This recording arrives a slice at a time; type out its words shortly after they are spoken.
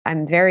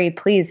I'm very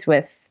pleased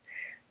with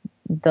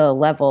the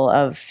level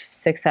of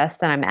success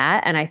that I'm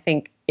at. And I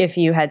think if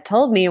you had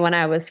told me when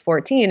I was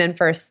 14 and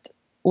first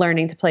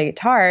learning to play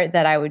guitar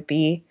that I would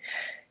be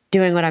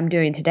doing what I'm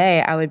doing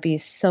today, I would be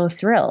so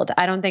thrilled.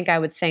 I don't think I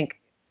would think,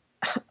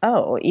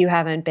 oh, you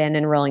haven't been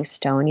in Rolling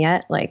Stone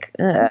yet? Like,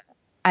 ugh.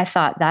 I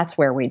thought that's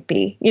where we'd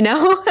be, you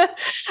know?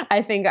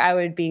 I think I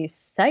would be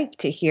psyched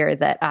to hear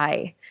that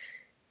I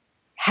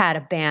had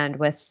a band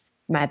with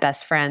my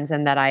best friends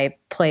and that I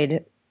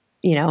played,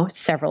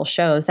 several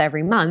shows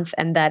every month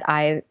and that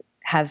I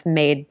have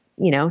made,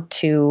 2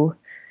 Well,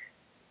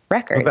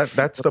 records.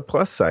 that's the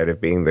plus side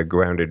of being the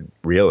grounded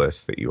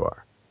realist that you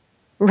are.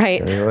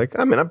 Right. You're like,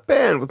 I'm in a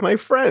band with my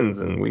friends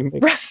and we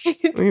make...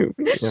 Right.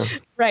 Yeah.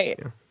 Right.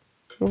 Yeah.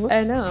 Well,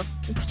 I know.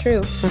 It's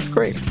true. That's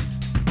great.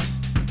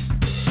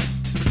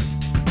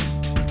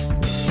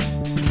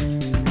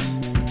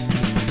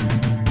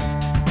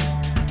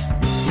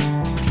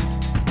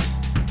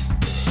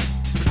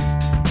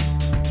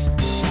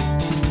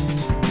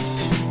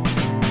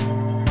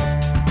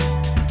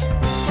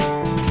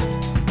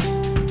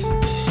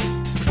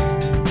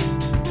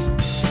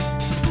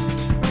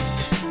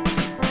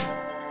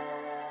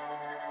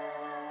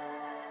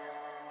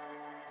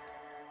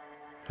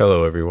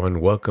 Hello,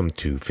 everyone. Welcome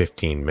to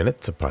 15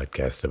 Minutes, a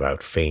podcast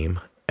about fame,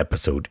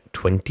 episode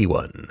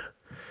 21.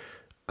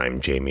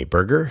 I'm Jamie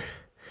Berger,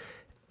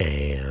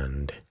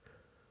 and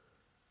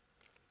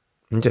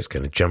I'm just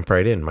going to jump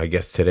right in. My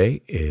guest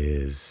today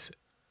is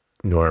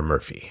Nora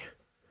Murphy,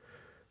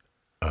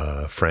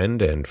 a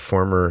friend and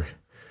former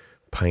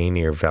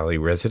Pioneer Valley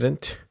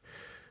resident,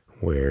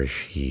 where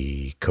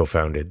she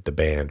co-founded the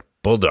band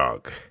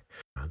Bulldog.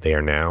 They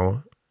are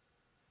now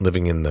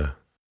living in the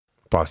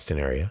Boston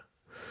area,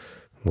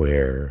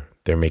 where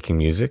they're making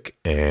music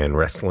and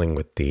wrestling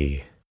with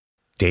the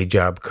day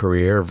job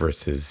career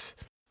versus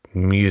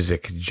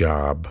music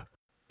job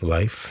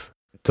life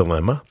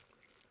dilemma.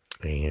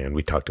 And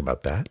we talked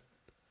about that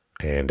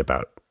and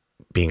about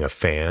being a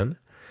fan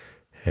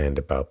and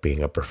about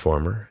being a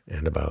performer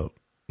and about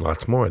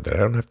lots more that I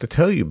don't have to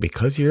tell you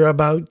because you're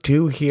about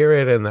to hear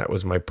it. And that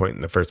was my point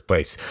in the first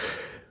place.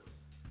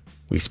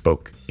 We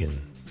spoke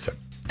in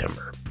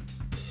September.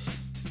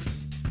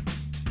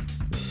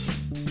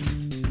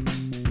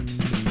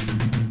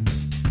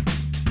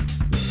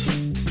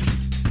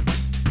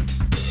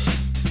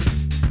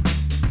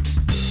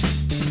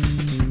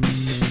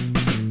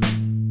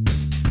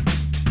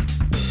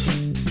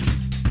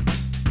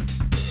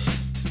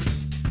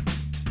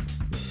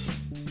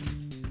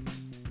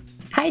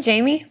 Hi,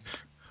 Jamie.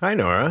 Hi,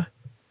 Nora.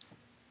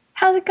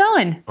 How's it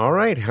going? All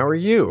right. How are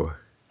you?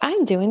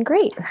 I'm doing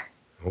great.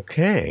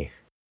 Okay.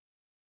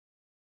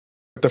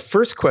 The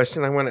first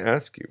question I want to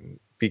ask you,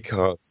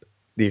 because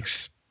the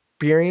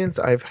experience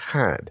I've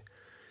had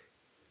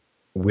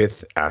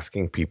with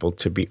asking people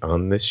to be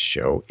on this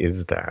show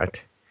is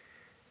that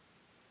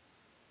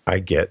I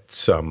get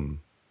some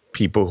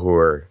people who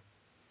are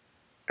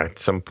at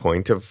some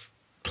point of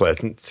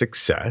pleasant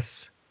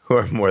success who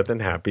are more than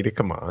happy to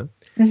come on.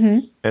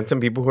 Mm-hmm. And some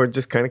people who are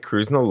just kind of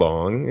cruising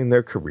along in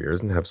their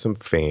careers and have some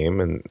fame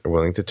and are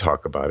willing to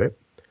talk about it.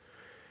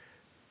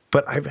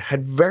 But I've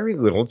had very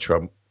little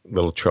trouble.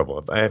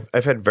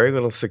 I've had very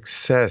little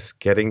success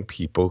getting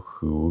people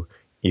who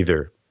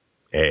either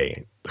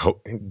A,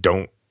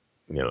 don't,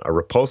 are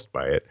repulsed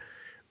by it,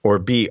 or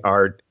B,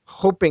 are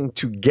hoping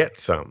to get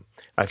some.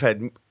 I've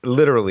had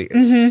literally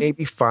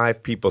maybe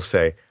 5 people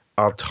say,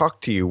 I'll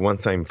talk to you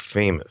once I'm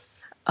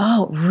famous.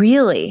 Oh,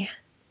 really?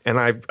 And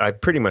I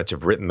pretty much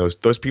have written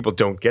those people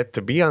don't get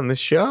to be on this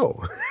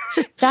show.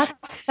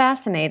 That's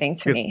fascinating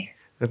to me.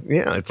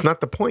 Yeah, it's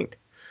not the point.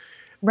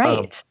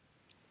 Right.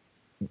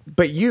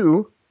 But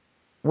you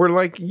were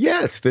like,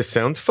 yes, this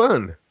sounds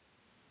fun.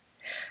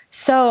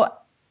 So,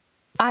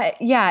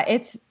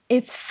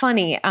 it's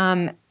funny.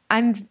 I'm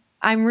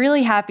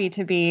really happy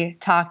to be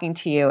talking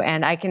to you,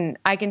 and I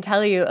can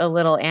tell you a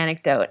little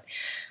anecdote.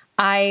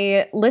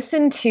 I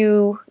listened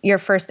to your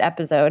first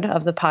episode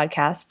of the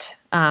podcast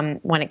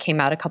when it came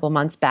out a couple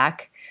months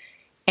back,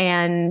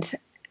 and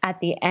at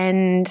the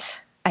end,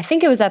 I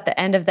think it was at the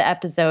end of the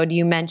episode,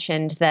 you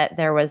mentioned that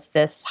there was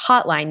this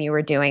hotline you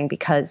were doing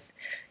because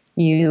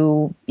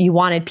you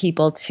wanted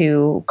people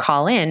to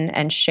call in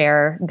and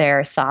share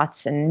their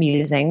thoughts and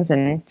musings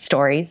and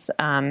stories.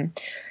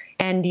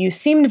 And you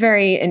seemed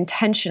very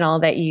intentional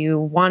that you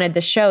wanted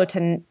the show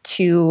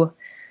to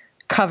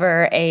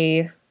cover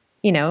a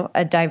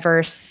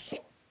diverse,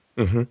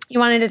 you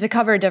wanted it to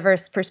cover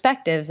diverse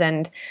perspectives,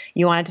 and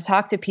you wanted to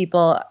talk to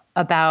people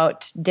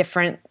about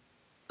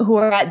who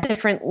are at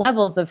different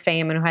levels of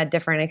fame and who had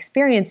different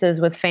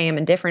experiences with fame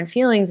and different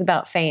feelings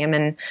about fame.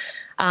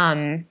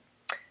 And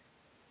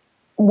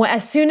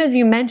as soon as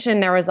you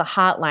mentioned there was a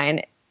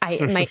hotline,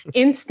 my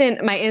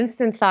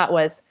instant thought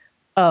was,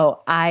 oh,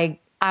 I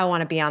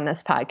want to be on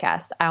this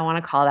podcast. I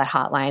want to call that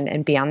hotline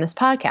and be on this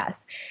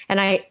podcast. And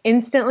I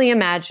instantly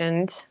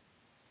imagined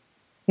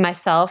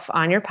myself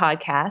on your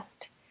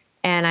podcast,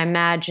 and I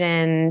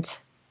imagined,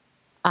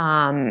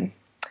 there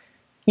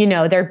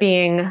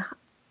being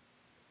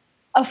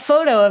a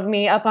photo of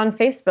me up on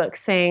Facebook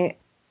saying,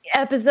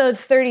 episode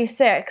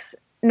 36,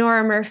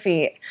 Nora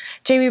Murphy.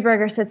 Jamie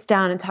Berger sits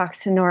down and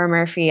talks to Nora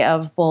Murphy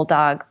of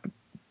Bulldog,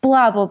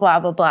 blah, blah, blah,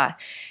 blah, blah.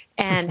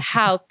 And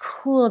how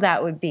cool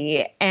that would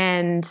be.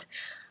 And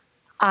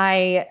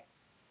as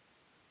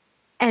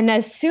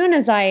soon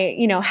as I,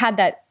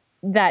 had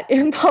that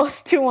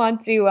impulse to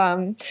want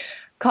to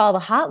call the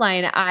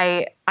hotline,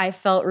 I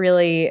felt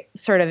really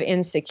sort of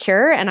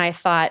insecure. And I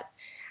thought,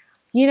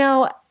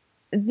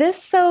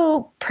 this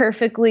so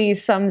perfectly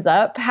sums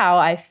up how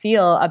I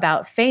feel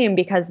about fame,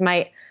 because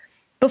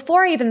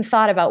before I even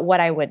thought about what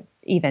I would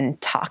even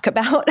talk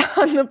about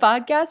on the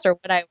podcast or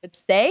what I would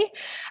say,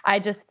 I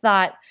just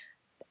thought,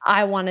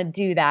 I want to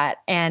do that,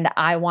 and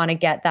I want to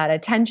get that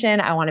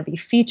attention. I want to be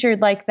featured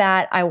like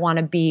that. I want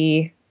to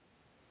be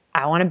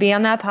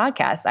on that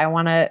podcast. I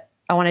want to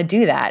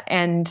do that.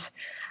 And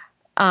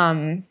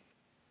I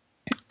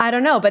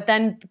don't know, but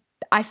then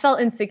I felt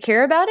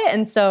insecure about it.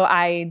 And so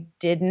I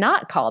did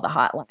not call the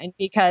hotline,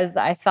 because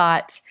I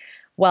thought,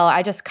 well,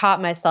 I just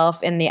caught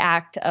myself in the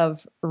act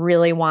of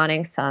really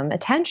wanting some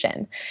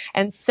attention.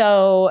 And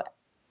so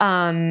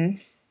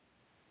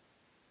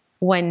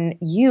when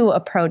you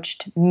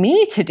approached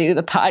me to do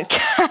the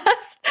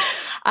podcast,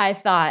 I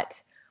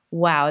thought,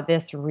 wow,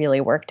 this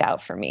really worked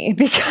out for me,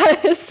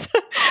 because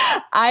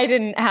I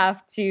didn't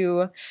have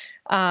to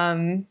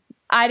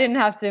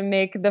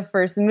make the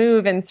first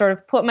move and sort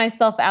of put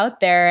myself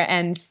out there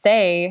and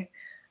say,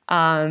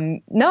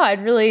 no,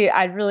 I'd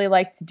really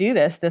like to do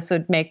this. This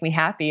would make me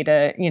happy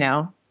to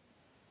get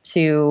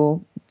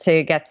to,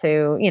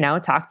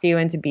 talk to you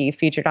and to be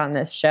featured on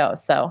this show.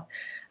 So,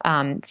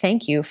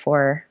 thank you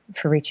for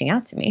reaching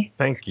out to me.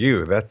 Thank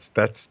you.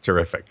 That's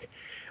terrific.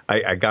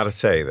 I got to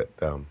say that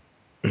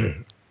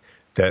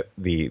that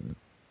the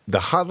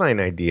hotline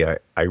idea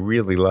I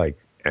really like,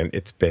 and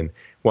it's been,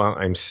 while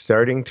I'm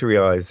starting to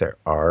realize there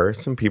are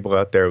some people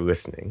out there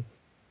listening,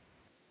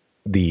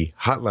 the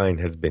hotline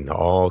has been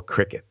all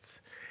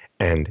crickets.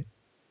 And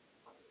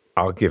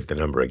I'll give the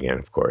number again,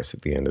 of course,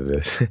 at the end of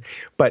this.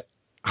 But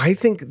I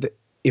think that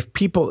if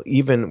people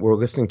even were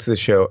listening to the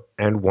show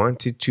and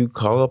wanted to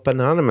call up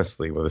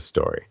anonymously with a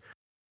story,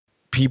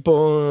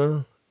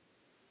 people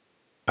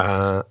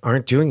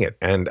aren't doing it.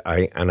 And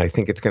I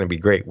think it's going to be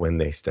great when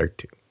they start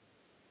to.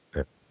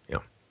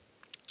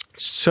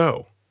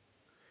 So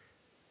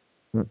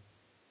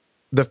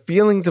the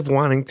feelings of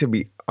wanting to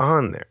be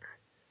on there,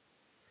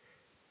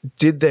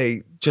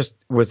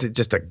 was it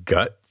just a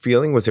gut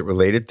feeling? Was it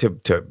related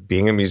to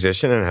being a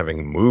musician and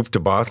having moved to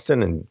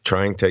Boston and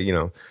trying to,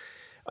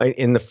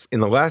 in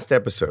the last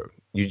episode,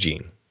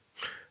 Eugene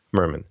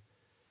Merman,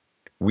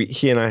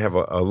 he and I have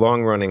a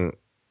long running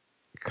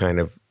kind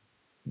of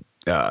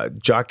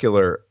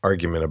jocular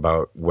argument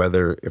about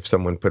whether if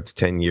someone puts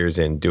 10 years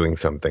in doing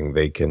something,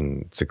 they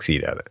can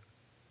succeed at it.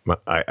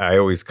 I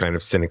always kind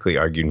of cynically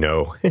argue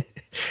no.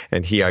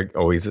 And he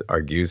always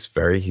argues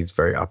he's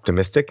very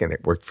optimistic, and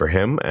it worked for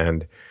him.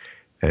 And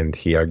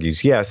he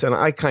argues yes. And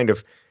I kind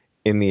of,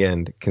 in the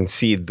end,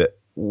 concede that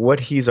what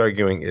he's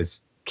arguing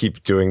is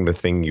keep doing the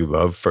thing you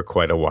love for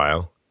quite a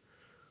while.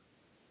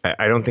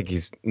 I don't think he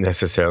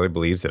necessarily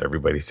believes that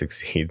everybody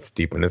succeeds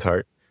deep in his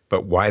heart,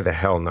 but why the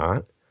hell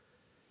not?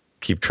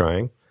 Keep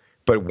trying.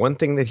 But one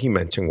thing that he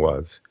mentioned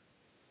was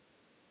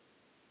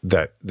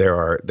that there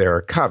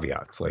are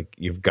caveats, like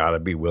you've got to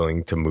be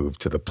willing to move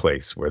to the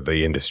place where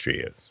the industry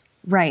is.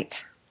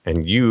 Right.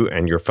 And you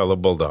and your fellow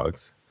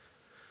Bulldogs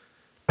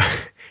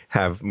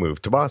have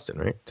moved to Boston,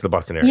 right? To the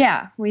Boston area.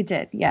 Yeah, we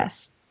did.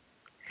 Yes.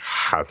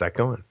 How's that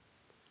going?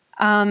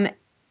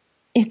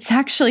 It's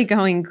actually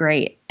going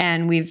great.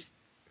 And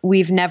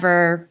we've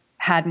never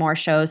had more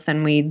shows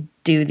than we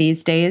do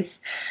these days.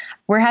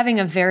 We're having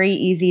a very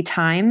easy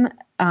time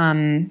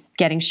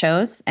getting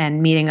shows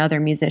and meeting other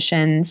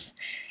musicians.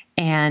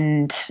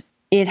 And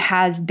it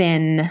has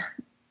been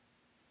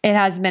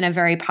a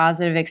very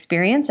positive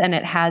experience, and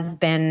it has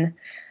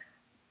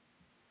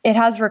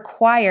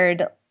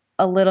required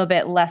a little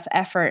bit less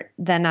effort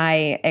than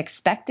I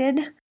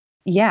expected.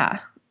 Yeah,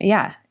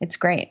 it's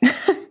great.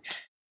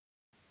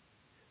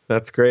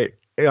 That's great.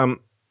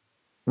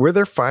 Were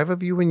there 5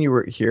 of you when you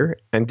were here?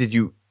 And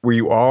were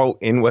you all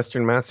in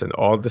Western Mass and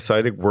all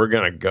decided we're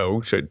gonna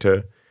go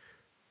to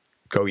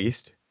go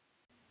east?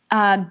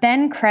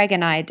 Ben, Craig,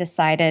 and I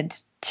decided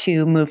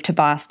to move to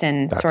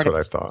Boston. That's sort what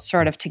I thought.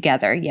 Sort of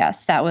together.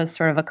 Yes, that was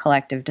sort of a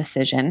collective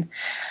decision.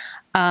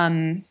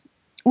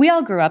 We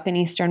all grew up in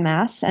Eastern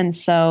Mass, and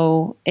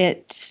so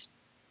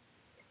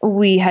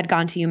we had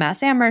gone to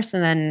UMass Amherst,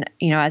 and then,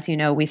 as you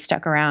know, we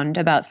stuck around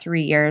about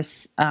 3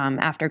 years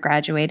after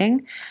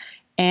graduating.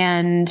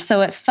 And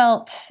so it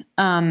felt,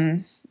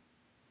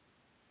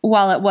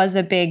 while it was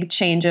a big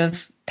change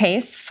of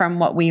pace from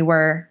what we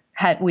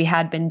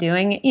had been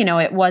doing,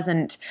 it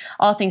wasn't,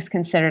 all things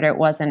considered, it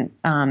wasn't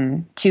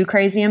too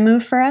crazy a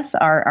move for us.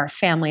 Our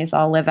families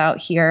all live out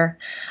here.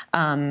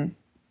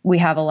 We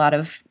have a lot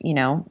of,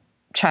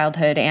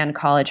 childhood and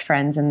college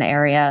friends in the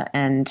area,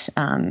 and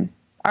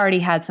already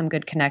had some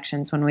good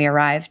connections when we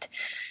arrived.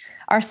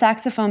 our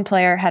saxophone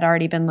player had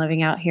already been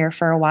living out here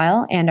for a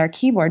while, and our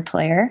keyboard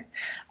player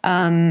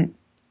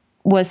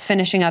was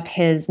finishing up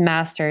his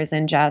master's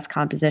in jazz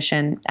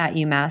composition at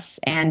UMass,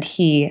 and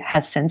he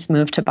has since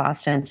moved to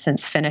Boston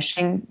since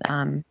finishing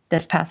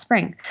this past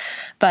spring.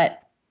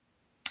 But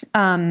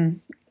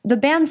the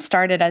band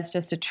started as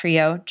just a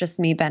trio, just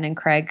me, Ben, and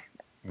Craig.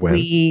 When?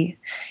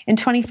 In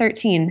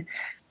 2013.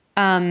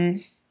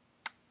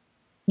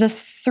 The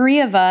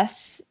three of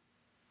us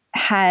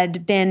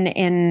had been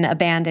in a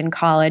band in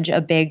college,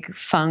 a big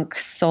funk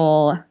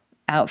soul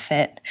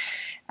outfit.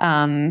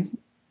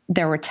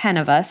 There were 10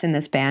 of us in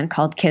this band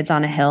called Kids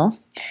on a Hill.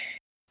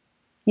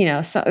 You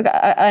know, so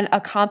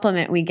a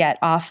compliment we get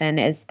often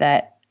is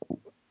that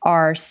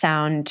our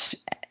sound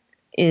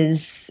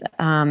is,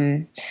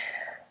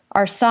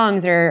 our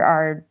songs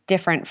are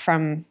different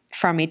from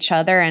each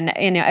other. And,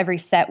 you know, every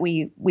set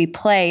we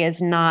play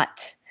is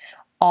not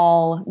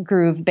all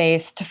groove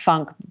based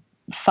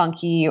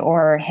funky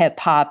or hip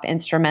hop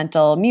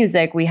instrumental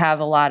music. We have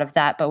a lot of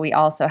that, but we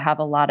also have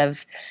a lot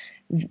of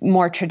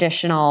more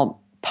traditional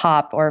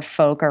pop or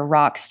folk or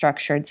rock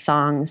structured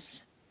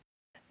songs.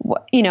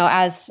 You know,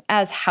 as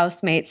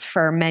housemates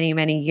for many,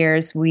 many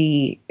years,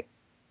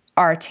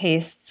 our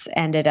tastes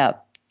ended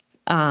up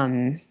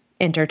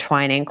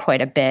intertwining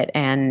quite a bit.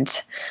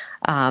 And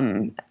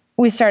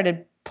we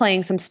started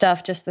playing some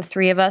stuff, just the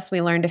three of us. We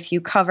learned a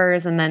few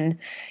covers, and then,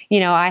 you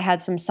know, I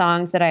had some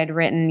songs that I had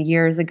written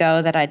years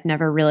ago that I'd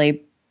never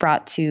really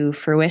brought to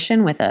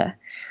fruition with a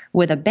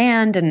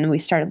band, and we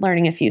started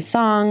learning a few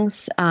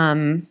songs.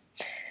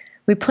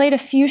 We played a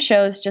few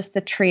shows, just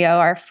the trio.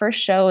 Our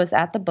first show was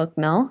at the Book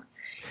Mill,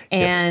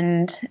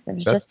 and it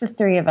was just the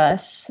three of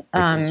us.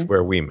 Which is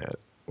where we met.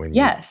 When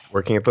you Yes. were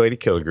working at the Lady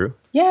Killigrew.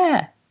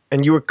 Yeah.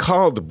 And you were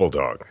called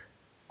Bulldog.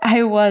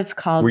 I was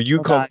called Were you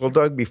Bulldog. called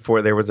Bulldog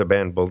before there was a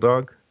band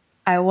Bulldog?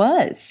 I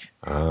was.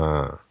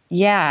 Ah.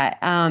 Yeah.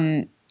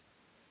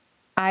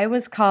 I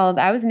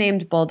was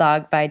named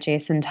Bulldog by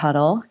Jason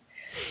Tuttle.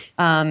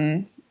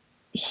 Who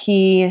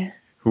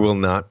will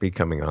not be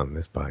coming on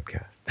this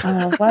podcast.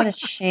 Oh, what a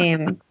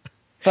shame.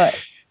 But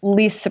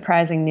least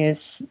surprising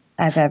news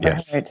I've ever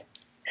heard.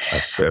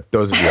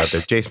 Those of you out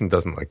there, Jason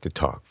doesn't like to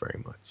talk very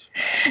much.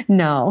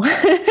 No.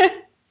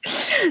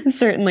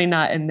 Certainly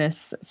not in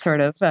this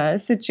sort of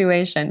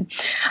situation.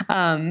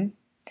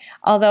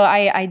 Although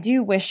I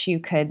do wish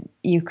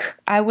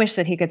I wish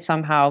that he could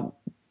somehow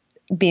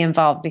be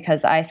involved,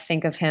 because I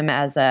think of him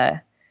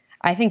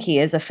I think he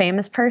is a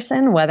famous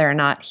person, whether or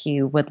not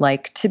he would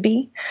like to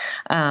be.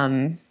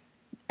 And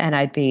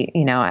I'd be,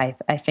 you know,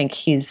 I think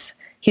he's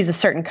a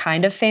certain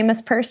kind of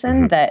famous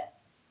person that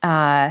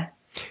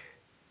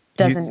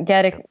doesn't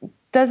get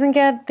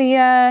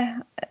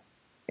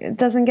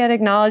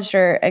acknowledged,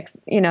 or,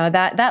 you know,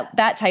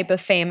 that type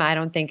of fame I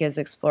don't think is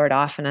explored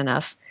often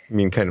enough. You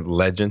mean kind of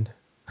legend?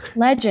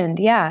 Legend,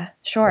 yeah,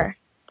 sure.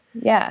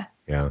 Yeah.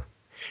 Yeah.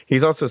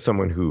 He's also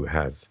someone who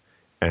has,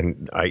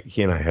 and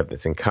he and I have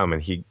this in common,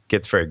 he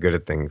gets very good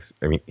at things.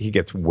 I mean, he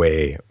gets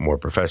way more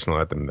professional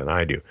at them than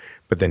I do,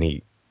 but then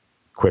he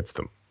quits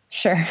them.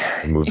 Sure.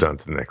 And moves on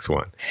to the next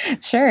one.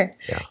 Sure.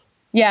 Yeah.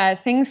 Yeah,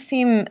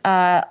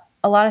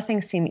 a lot of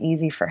things seem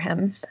easy for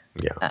him.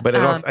 Yeah, but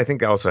I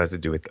think it also has to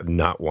do with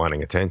not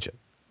wanting attention.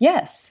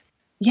 Yes.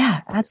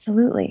 Yeah,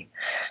 absolutely.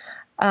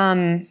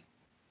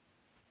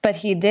 But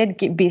he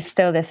did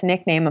bestow this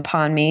nickname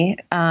upon me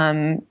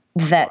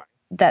that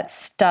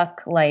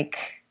stuck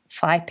like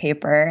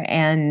flypaper.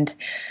 And,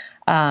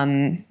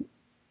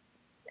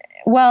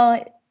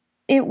 well,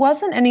 it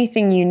wasn't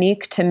anything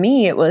unique to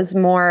me. It was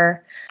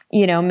more,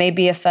 you know,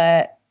 maybe if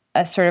a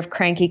sort of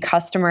cranky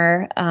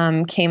customer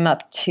came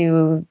up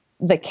to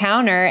the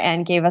counter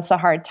and gave us a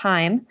hard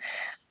time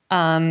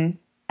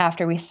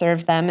after we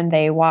served them and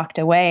they walked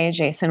away,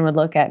 Jason would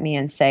look at me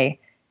and say,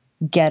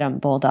 "Get 'em,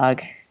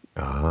 Bulldog."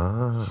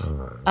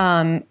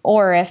 Ah.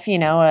 Or if, you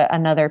know,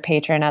 another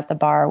patron at the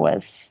bar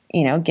was,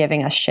 you know,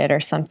 giving us shit or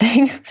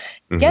something,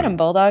 "Get 'em,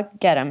 Bulldog,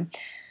 get 'em."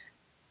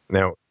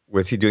 Now,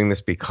 was he doing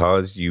this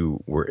because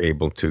you were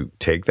able to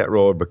take that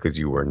role, or because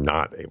you were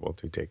not able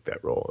to take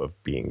that role of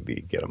being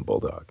the Get 'em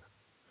Bulldog?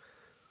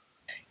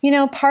 You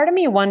know, part of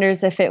me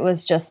wonders if it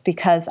was just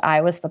because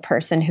I was the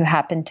person who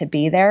happened to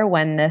be there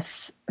when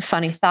this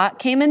funny thought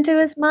came into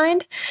his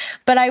mind.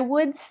 But I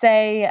would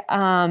say,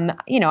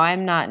 you know,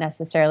 I'm not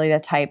necessarily the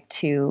type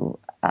to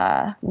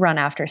run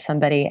after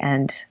somebody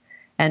and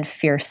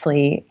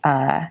fiercely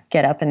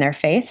get up in their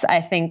face. I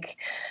think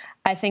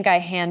I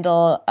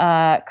handle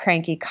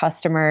cranky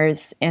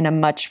customers in a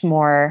much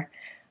more,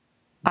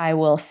 I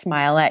will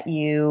smile at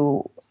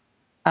you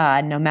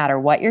no matter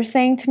what you're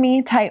saying to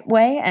me type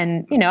way.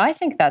 And, you know, I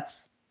think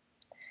that's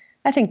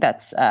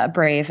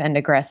brave and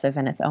aggressive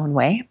in its own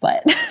way.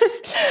 But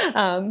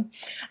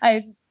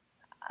I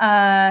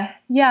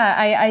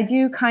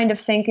do kind of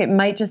think it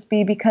might just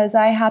be because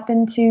I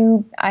happen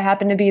to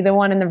be the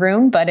one in the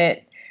room, but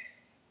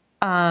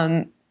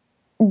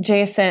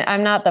Jason,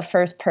 I'm not the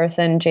first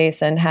person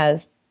Jason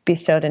has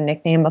bestowed a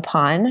nickname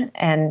upon,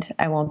 and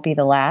I won't be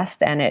the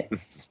last, and it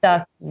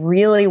stuck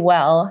really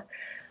well.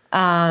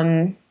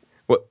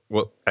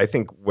 Well, I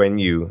think when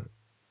you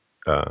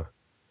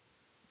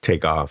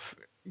take off,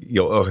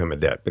 you'll owe him a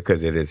debt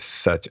because it is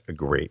such a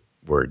great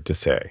word to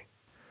say.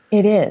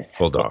 It is.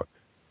 Bulldog.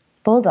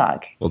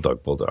 Bulldog.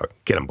 Bulldog, bulldog.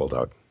 Get him,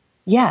 bulldog.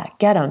 Yeah,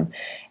 get him.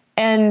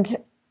 And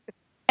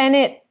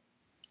it,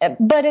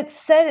 but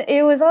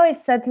it was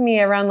always said to me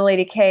around the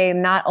Lady K,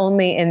 not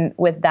only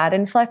with that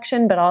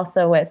inflection, but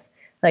also with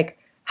like,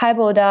 hi,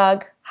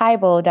 bulldog, hi,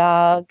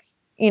 bulldog.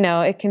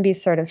 It can be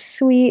sort of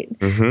sweet.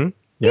 Mm-hmm.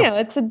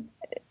 Yep.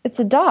 It's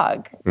a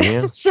dog.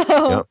 Yeah.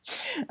 So,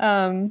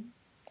 yep.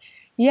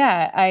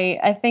 Yeah,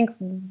 I think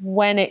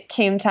when it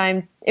came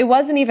time, it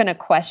wasn't even a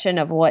question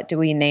of what do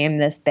we name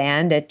this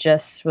band. It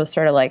just was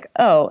sort of like,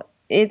 oh,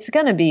 it's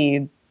going to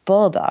be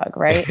Bulldog,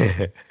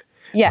 right?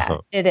 Yeah,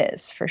 It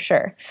is for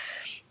sure.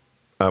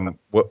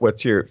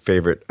 What's your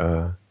favorite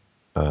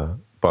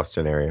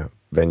Boston area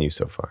venue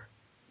so far?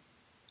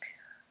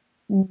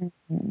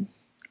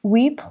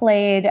 We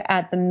played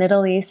at the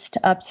Middle East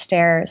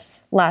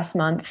Upstairs last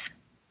month.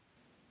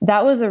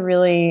 That was a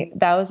really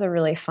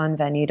fun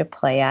venue to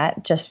play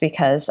at, just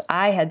because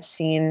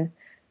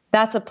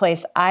that's a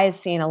place I've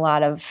seen a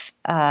lot of,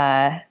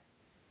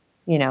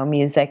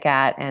 music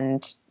at,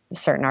 and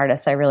certain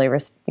artists I really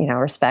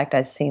respect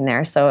I've seen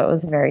there. So it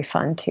was very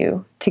fun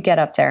to get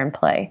up there and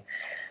play.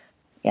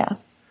 Yeah.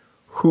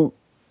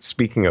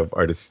 Speaking of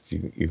artists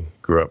you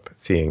grew up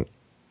seeing,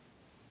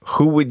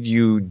 who would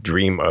you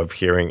dream of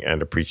hearing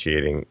and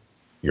appreciating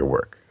your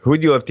work? Who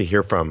would you love to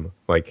hear from?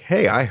 Like,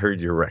 hey, I heard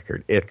your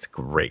record. It's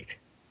great.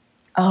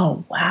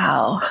 Oh,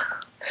 wow.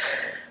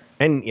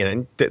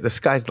 And, the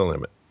sky's the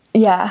limit.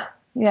 Yeah.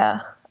 Yeah.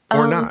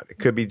 Or not. It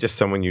could be just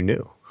someone you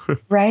knew.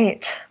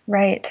 Right.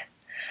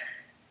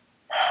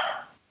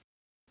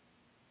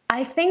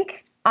 I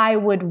think I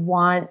would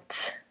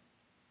want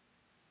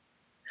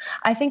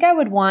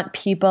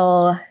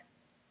people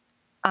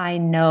I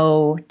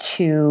know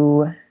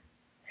to...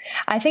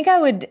 I think I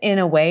would, in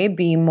a way,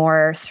 be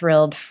more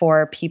thrilled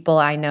for people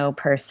I know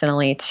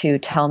personally to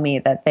tell me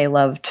that they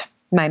loved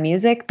my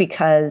music,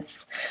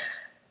 because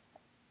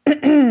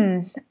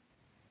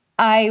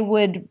I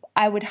would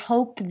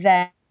hope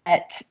that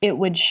it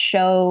would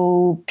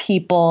show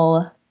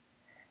people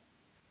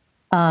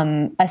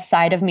a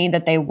side of me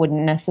that they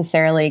wouldn't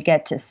necessarily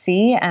get to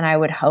see, and I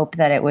would hope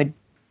that it would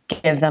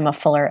give them a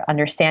fuller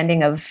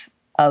understanding of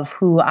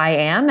who I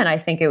am, and I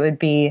think it would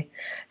be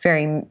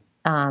very...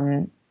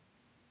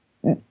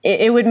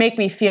 it would make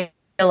me feel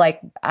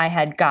like I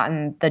had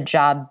gotten the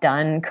job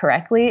done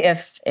correctly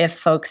if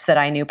folks that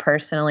I knew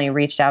personally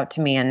reached out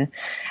to me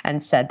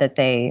and said that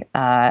they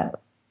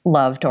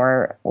loved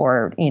or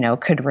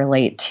could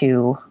relate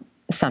to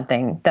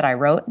something that I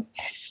wrote.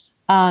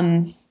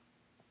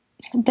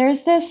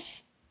 There's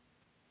this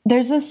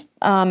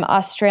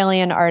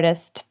Australian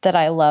artist that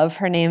I love.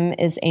 Her name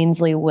is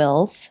Ainsley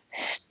Wills.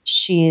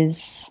 She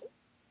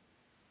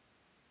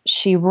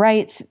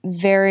writes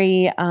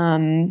very...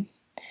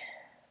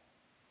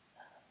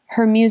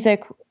 her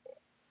music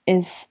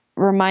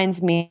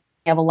reminds me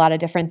of a lot of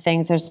different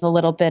things. There's a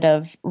little bit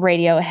of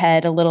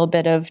Radiohead, a little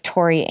bit of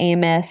Tori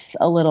Amos,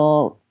 a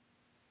little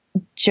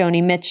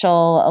Joni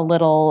Mitchell, a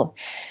little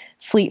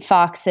Fleet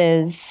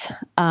Foxes,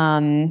 a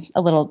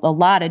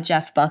lot of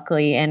Jeff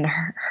Buckley in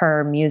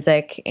her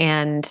music.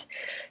 And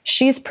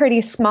she's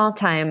pretty small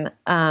time,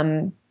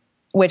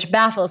 which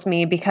baffles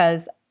me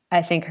because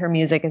I think her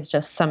music is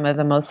just some of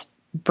the most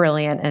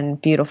brilliant and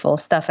beautiful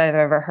stuff I've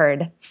ever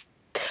heard.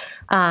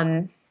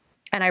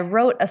 And I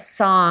wrote a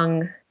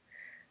song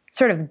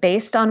sort of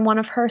based on one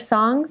of her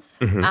songs.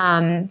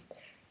 Mm-hmm.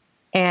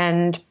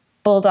 And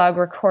Bulldog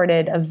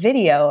recorded a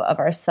video of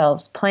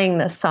ourselves playing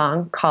this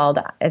song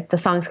the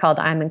song's called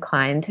I'm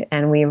Inclined,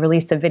 and we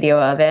released a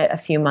video of it a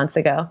few months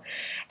ago.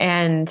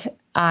 And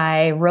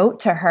I wrote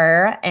to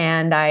her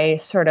and I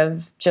sort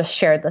of just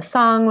shared the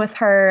song with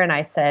her, and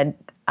I said,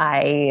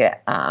 I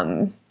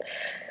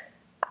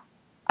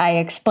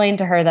explained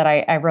to her that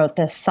I wrote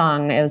this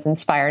song. It was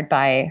inspired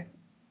by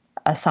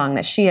a song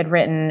that she had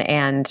written.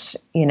 And,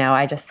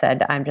 I just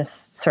said, I'm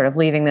just sort of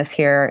leaving this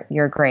here.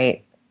 You're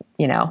great.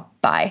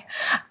 Bye.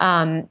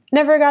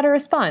 Never got a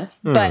response,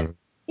 but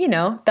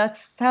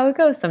that's how it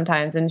goes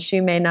sometimes. And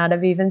she may not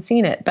have even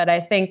seen it, but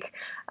I think,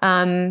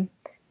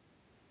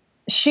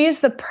 she's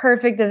the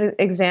perfect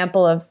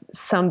example of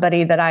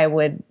somebody that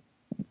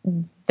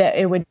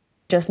it would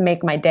just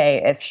make my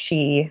day if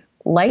she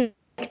liked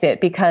it,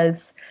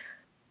 because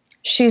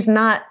she's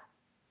not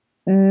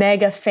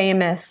mega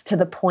famous to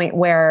the point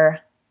where,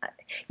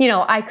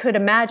 I could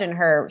imagine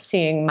her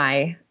seeing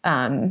my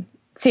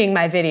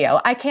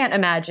video. I can't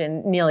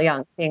imagine Neil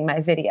Young seeing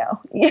my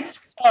video.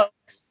 So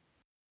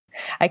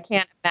I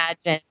can't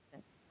imagine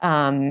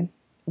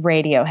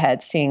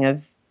Radiohead seeing a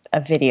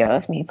video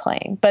of me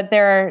playing. But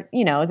there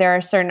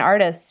are certain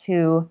artists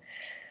who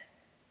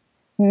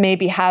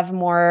maybe have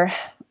more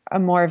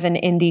of an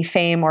indie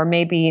fame, or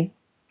maybe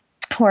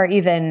who are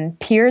even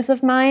peers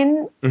of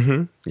mine.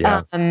 Mm-hmm.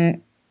 Yeah.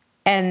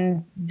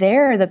 And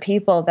they're the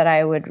people that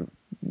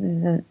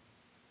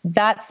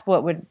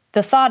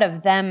the thought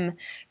of them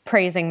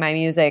praising my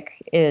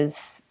music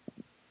is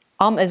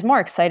is more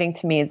exciting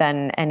to me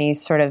than any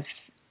sort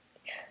of,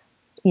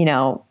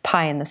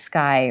 pie in the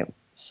sky,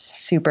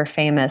 super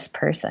famous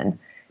person.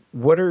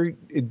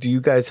 Do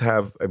you guys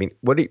have,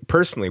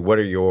 personally, what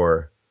are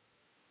your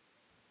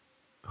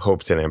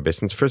hopes and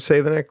ambitions for,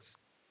 say, the next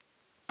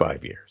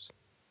 5 years?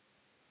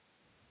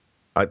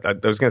 I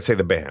was going to say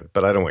the band,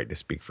 but I don't want you to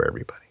speak for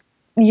everybody.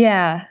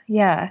 Yeah.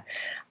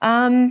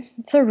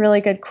 It's a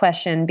really good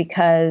question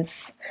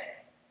because,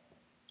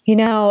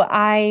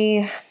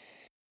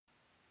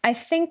 I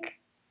think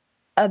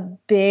a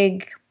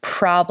big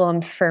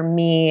problem for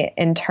me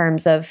in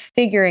terms of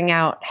figuring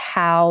out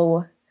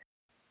how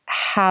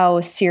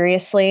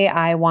seriously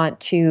I want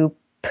to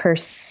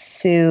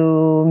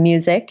pursue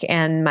music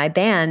and my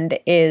band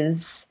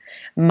is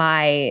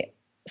my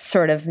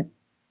sort of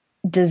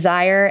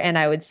desire and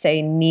I would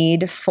say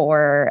need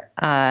for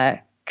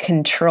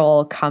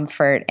control,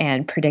 comfort,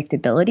 and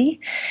predictability.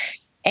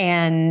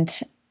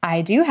 And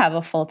I do have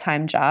a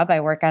full-time job. I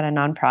work at a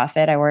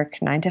nonprofit. I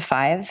work 9 to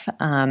 5.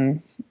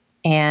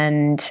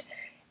 And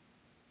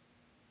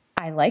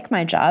I like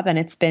my job and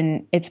it's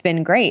been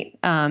great.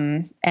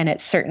 And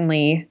it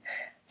certainly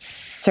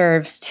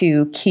serves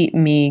to keep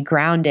me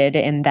grounded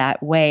in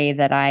that way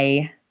that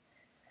I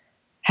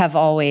have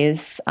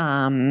always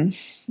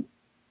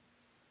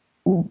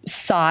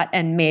sought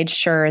and made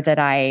sure that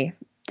I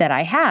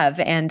have.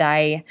 And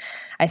I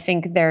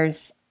think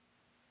there's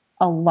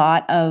a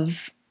lot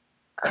of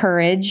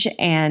courage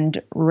and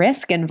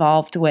risk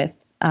involved with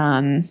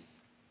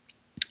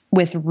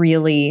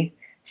really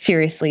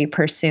seriously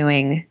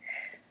pursuing,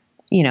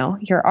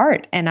 your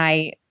art. And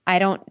I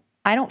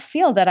don't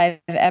feel that I've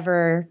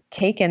ever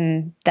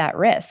taken that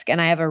risk.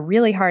 And I have a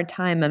really hard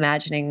time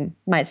imagining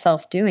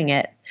myself doing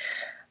it.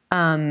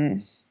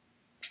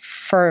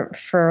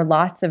 For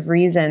lots of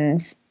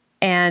reasons.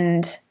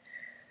 And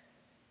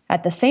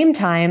at the same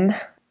time,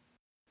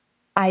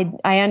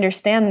 I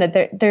understand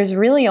that there's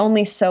really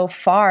only so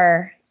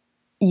far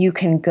you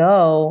can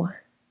go.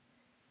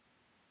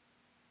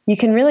 You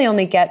can really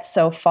only get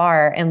so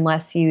far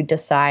unless you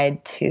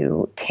decide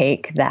to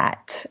take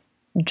that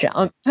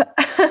jump.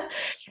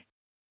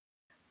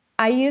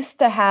 I used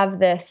to have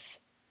this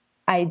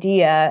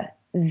idea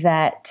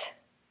that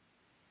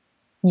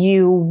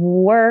you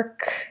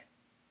work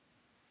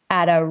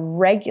at a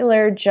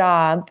regular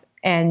job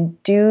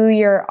and do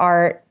your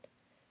art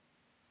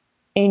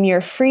in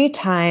your free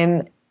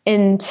time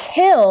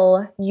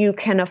until you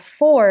can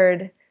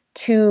afford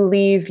to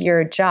leave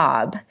your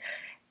job.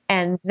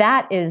 And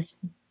that is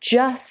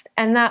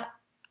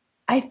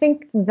I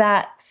think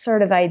that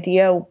sort of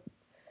idea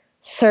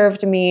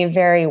served me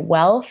very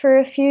well for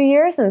a few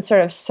years and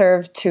sort of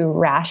served to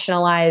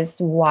rationalize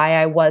why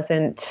I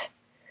wasn't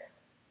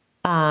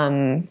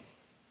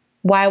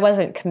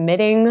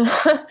committing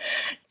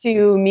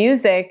to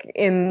music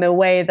in the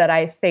way that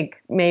I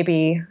think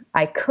maybe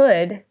I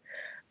could.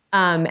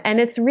 And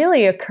it's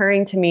really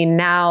occurring to me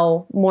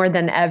now more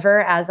than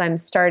ever as I'm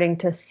starting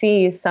to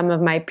see some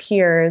of my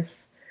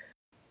peers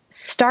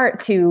start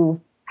to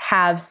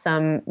have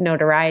some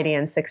notoriety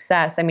and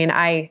success. I mean,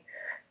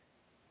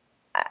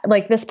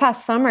 like this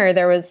past summer,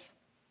 there was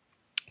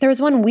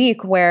one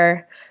week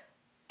where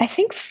I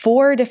think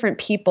 4 different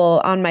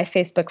people on my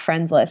Facebook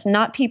friends list,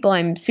 not people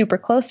I'm super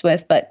close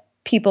with, but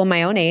people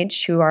my own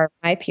age who are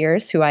my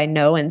peers, who I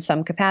know in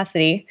some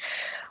capacity,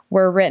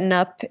 were written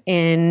up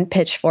in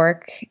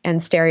Pitchfork and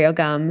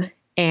Stereogum.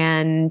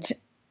 And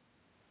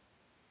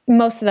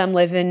most of them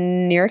live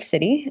in New York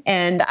City.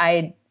 And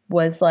I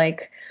was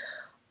like,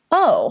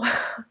 oh,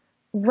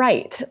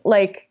 right.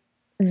 Like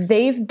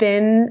they've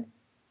been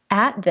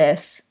at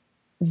this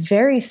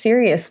very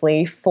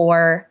seriously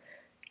for,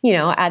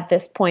 at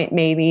this point,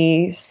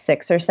 maybe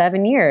 6 or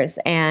 7 years.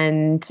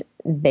 And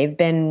they've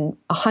been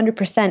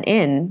 100%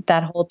 in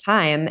that whole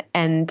time.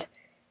 And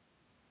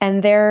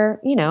they're,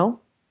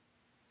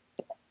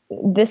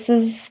 this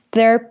is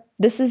their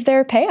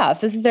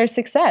payoff. This is their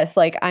success.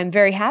 Like I'm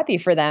very happy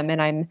for them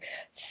and I'm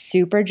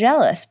super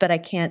jealous, but I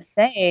can't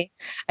say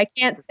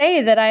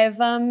that I've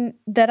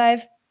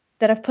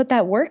put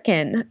that work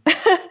in.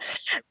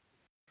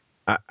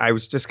 I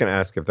was just going to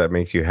ask if that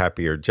makes you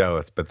happy or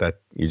jealous, but that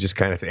you just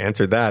kind of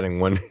answered that in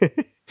one.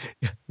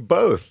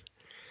 Both.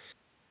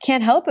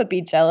 Can't help but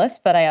be jealous,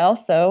 but I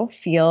also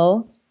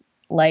feel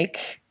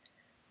like,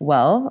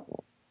 well,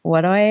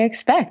 what do I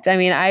expect? I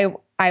mean, I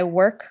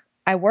work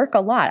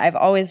a lot. I've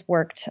always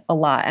worked a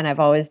lot, and I've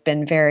always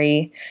been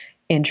very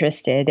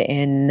interested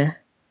in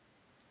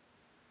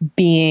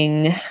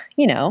being,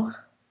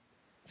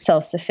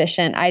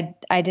 self-sufficient. I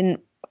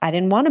didn't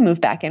want to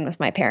move back in with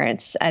my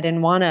parents. I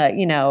didn't want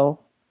to,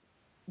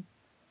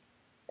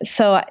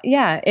 so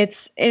yeah,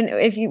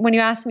 when you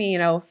ask me,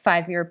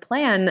 5-year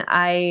plan,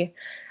 I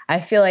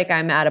feel like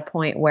I'm at a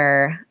point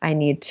where I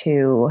need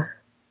to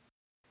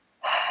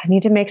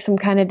make some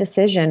kind of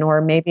decision,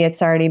 or maybe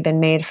it's already been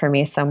made for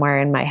me somewhere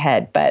in my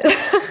head, but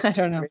I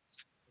don't know.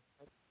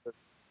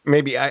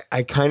 Maybe I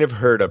kind of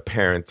heard a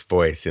parent's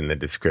voice in the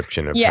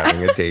description of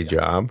having a day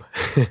job.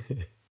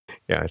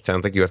 Yeah, it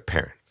sounds like you have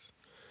parents.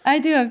 I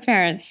do have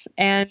parents,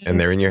 and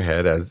they're in your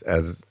head as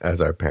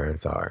our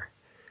parents are.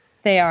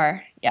 They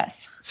are,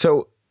 yes.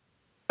 So,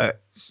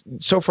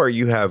 so far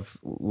you have,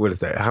 what is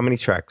that? How many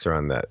tracks are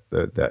on that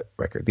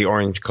record? The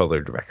orange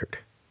colored record.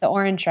 The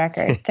orange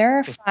record. There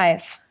are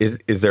 5.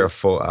 Is there a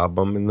full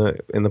album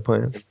in the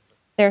plan?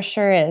 There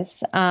sure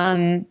is.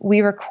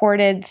 We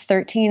recorded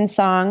 13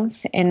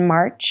 songs in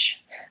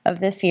March of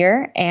this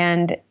year,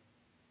 and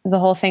the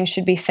whole thing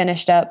should be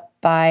finished up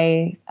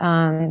by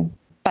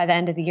the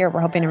end of the year.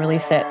 We're hoping to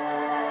release it.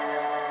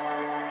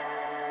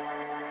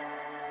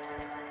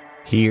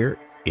 Here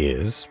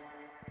is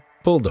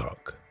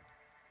Bulldog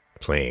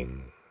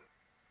playing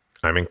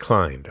I'm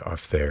Inclined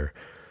off their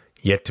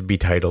yet to be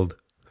titled,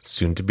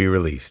 soon to be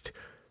released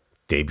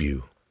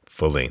debut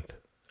full-length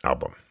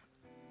album.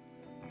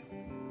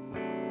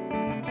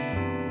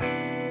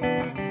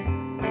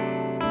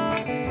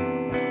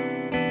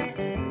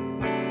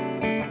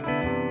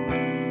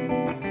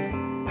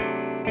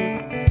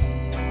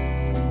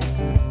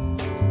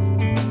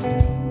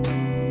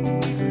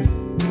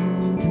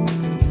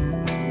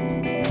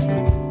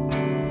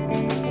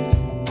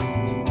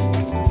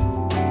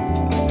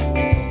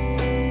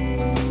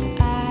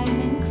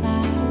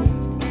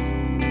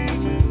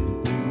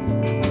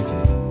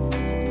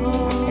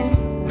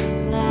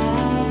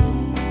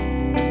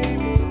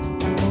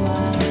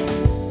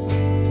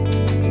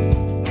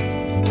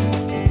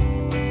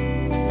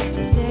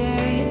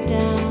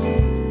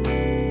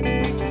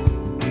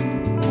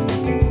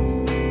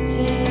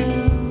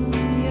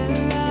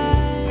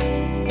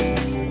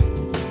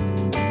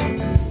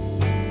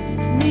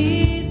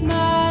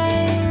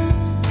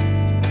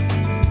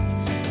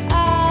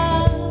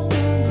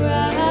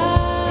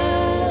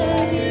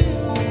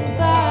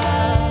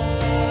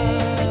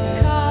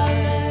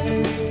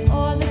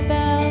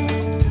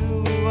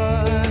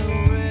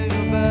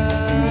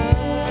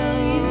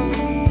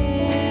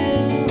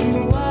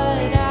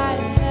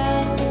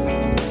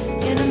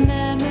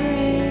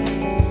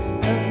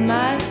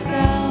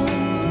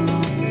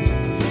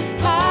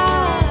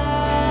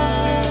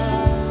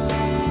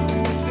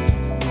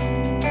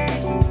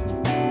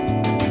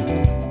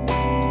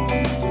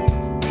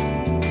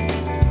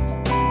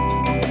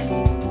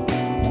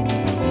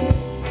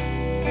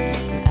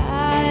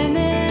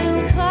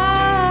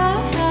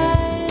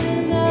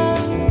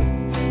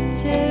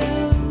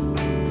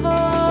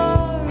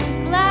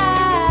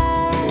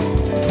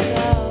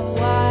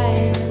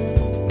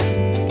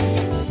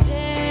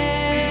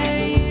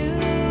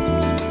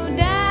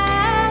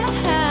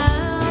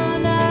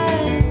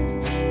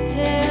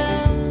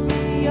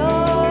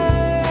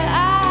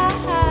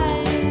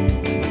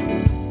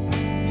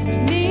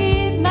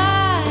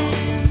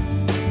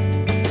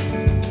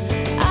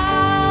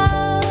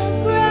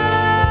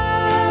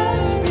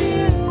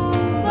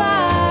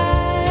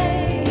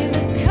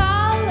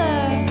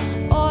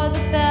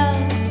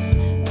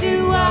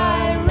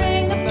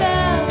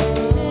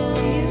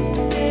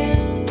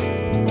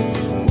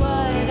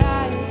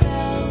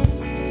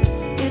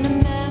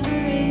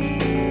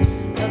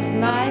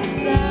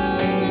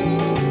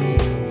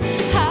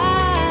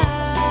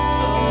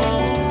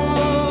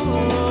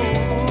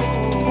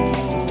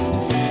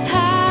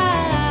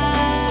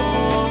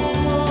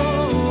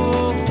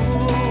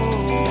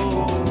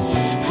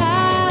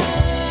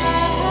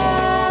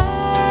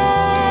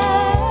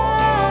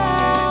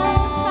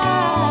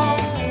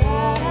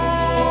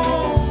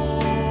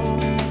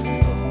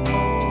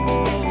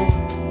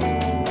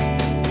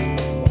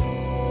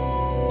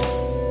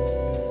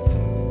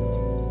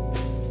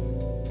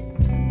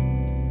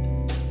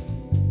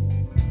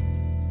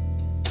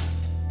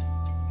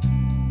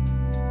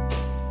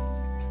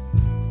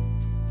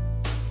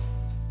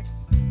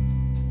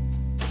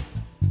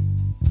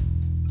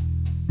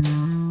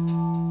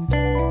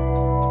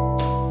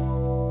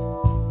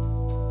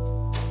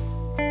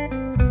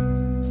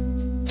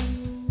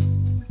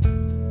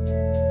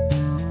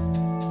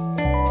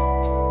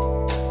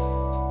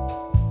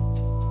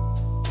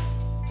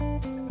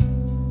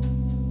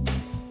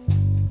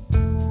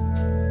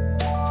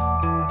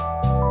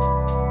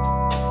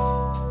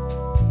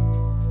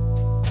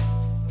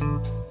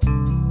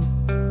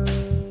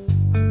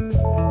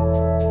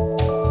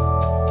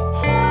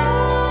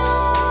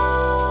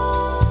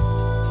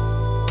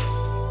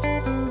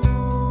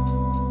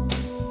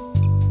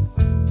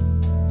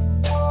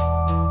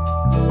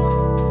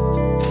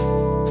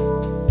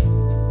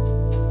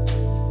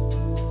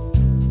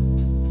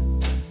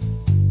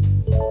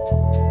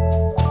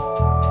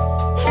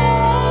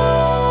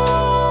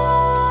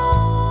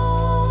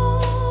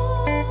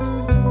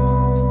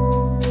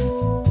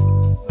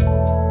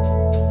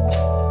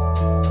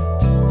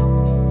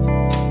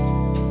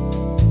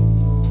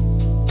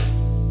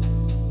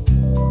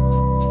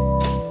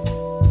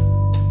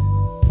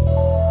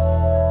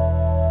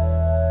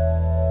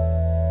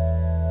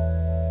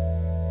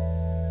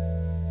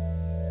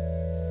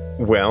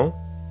 Well,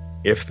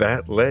 if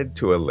that led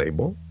to a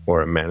label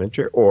or a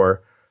manager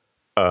or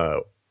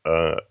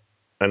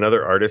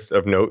another artist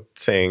of note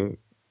saying,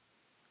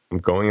 I'm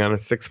going on a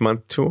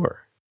 6-month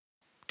tour,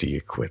 do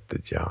you quit the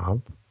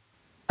job?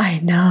 I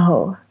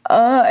know.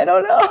 I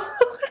don't know.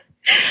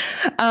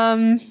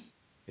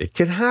 It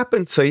can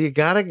happen, so you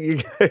gotta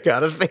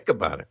think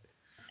about it.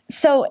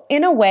 So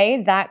in a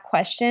way, that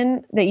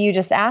question that you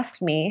just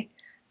asked me,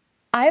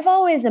 I've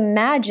always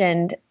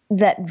imagined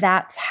that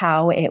that's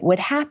how it would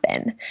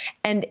happen.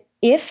 And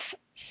if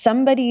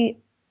somebody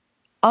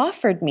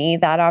offered me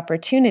that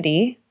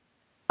opportunity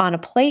on a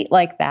plate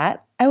like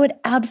that, I would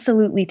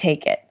absolutely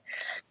take it.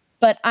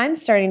 But I'm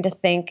starting to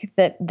think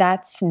that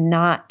that's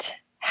not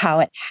how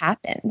it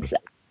happens.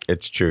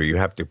 It's true. You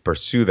have to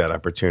pursue that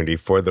opportunity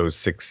for those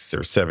 6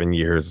 or 7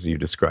 years you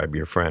describe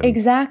your friends.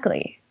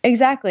 Exactly.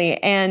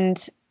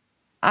 And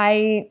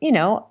I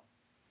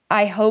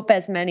hope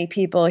as many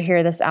people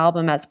hear this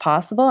album as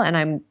possible.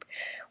 And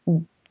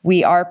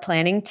we are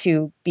planning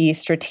to be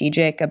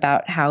strategic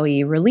about how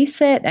we release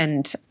it.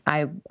 And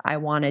I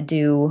want to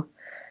do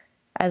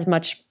as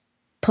much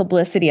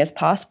publicity as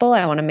possible.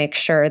 I want to make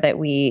sure that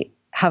we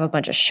have a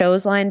bunch of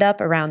shows lined up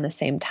around the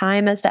same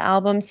time as the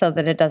album so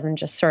that it doesn't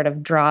just sort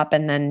of drop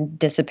and then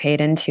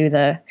dissipate into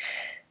the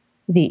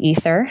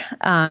ether.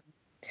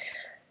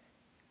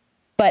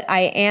 But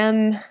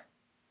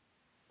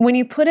when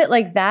you put it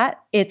like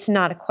that, it's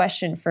not a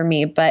question for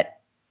me,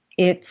 but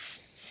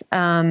it's...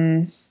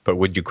 But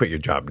would you quit your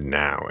job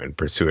now and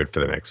pursue it for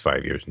the next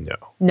 5 years? No.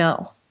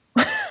 No.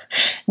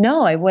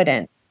 No, I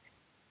wouldn't.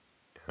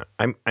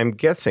 I'm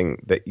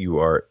guessing that you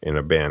are in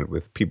a band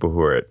with people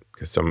who are at,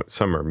 because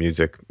some are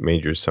music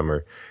majors, some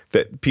are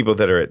that people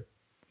that are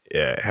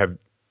at have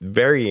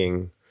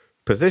varying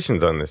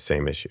positions on this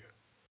same issue.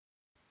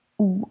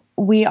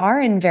 We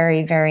are in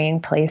very varying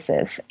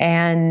places,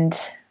 and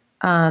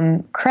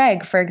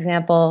Craig, for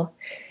example,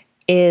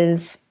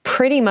 is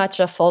pretty much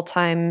a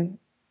full-time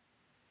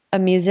a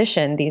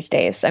musician these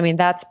days. I mean,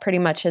 that's pretty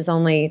much his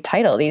only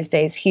title these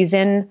days. He's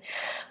in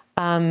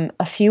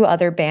a few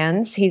other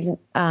bands. He's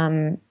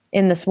in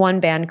this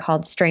one band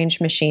called Strange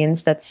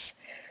Machines that's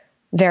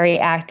very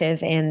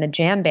active in the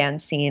jam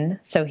band scene.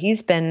 So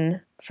he's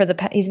been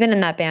in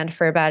that band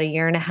for about a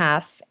year and a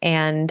half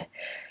and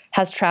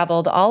has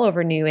traveled all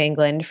over New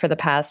England for the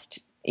past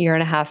year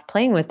and a half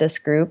playing with this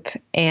group.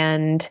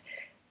 And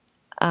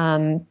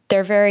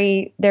they're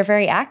very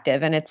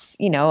active, and it's,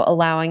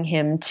 allowing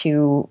him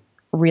to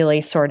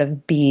really sort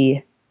of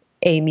be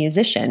a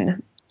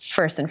musician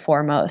first and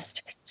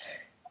foremost.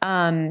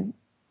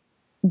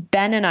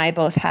 Ben and I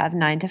both have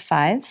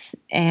 9-to-5s,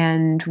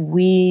 and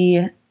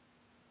we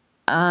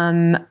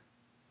are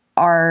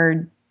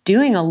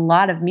doing a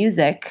lot of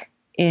music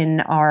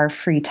in our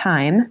free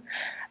time.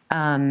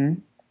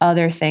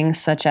 Other things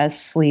such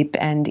as sleep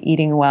and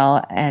eating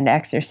well and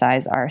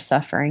exercise are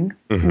suffering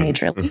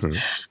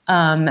majorly.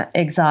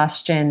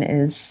 Exhaustion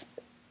is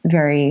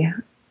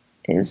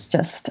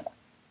just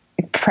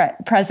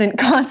present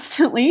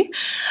constantly.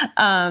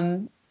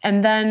 And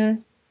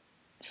then,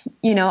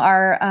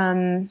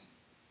 our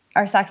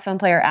saxophone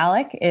player,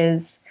 Alec,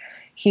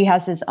 he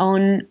has his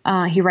own,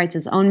 he writes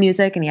his own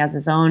music, and he has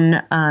his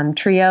own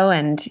trio,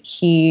 and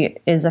he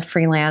is a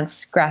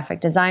freelance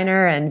graphic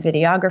designer and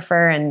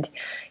videographer, and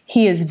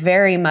he is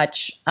very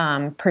much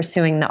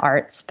pursuing the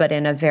arts, but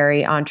in a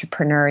very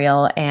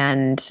entrepreneurial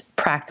and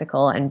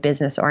practical and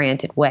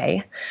business-oriented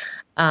way.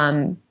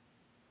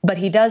 But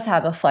he does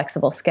have a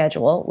flexible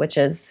schedule, which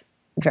is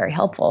very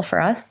helpful for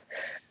us.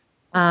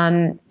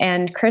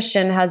 And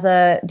Christian has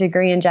a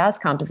degree in jazz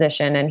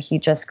composition, and he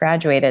just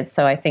graduated.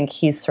 So I think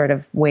he's sort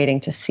of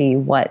waiting to see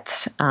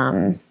what's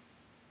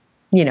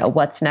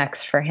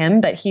next for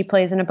him. But he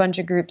plays in a bunch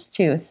of groups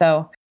too.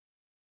 So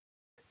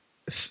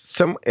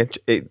some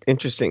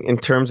interesting in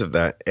terms of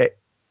that.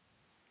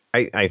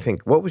 I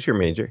think, what was your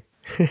major?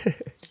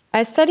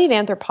 I studied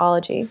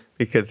anthropology.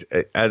 Because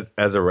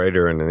as a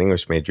writer and an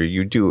English major,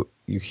 you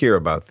hear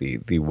about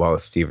the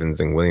Wallace Stevens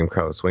and William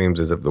Carlos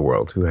Williamses of the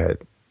world who had,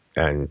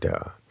 and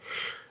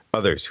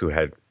others who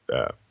had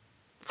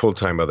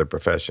full-time other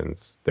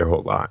professions their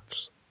whole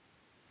lives.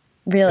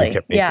 Really? They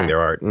kept making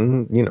their art,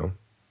 and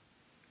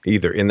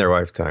either in their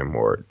lifetime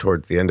or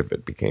towards the end of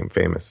it became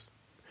famous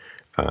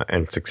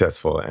and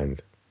successful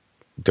and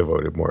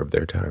devoted more of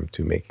their time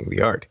to making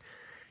the art.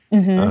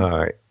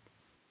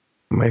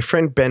 My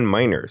friend Ben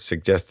Miner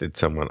suggested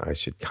someone I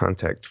should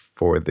contact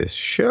for this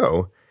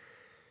show,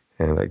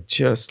 and I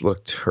just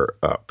looked her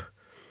up,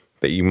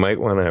 that you might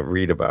want to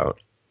read about.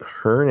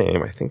 Her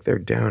name, I think they're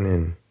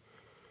down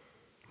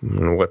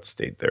in what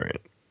state they're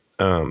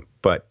in.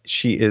 But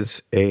she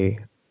has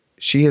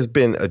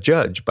been a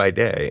judge by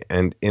day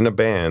and in a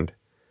band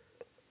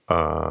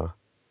by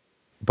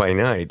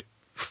night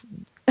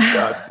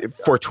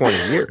for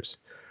 20 years.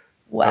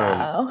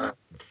 Wow.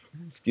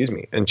 Excuse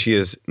me. And she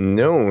is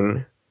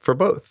known for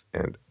both.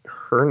 And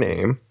her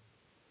name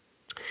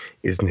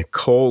is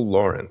Nicole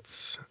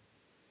Lawrence.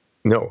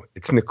 No,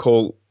 it's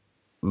Nicole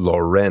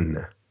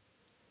Loren.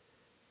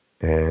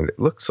 And it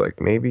looks like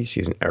maybe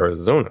she's in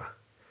Arizona.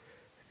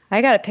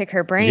 I got to pick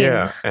her brain.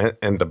 Yeah,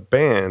 and the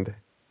band,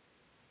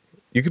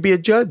 you could be a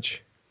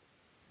judge.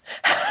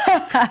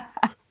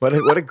 What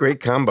a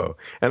great combo.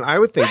 And I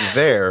would think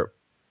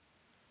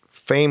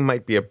fame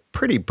might be a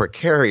pretty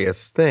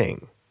precarious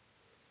thing.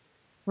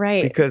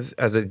 Right. Because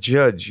as a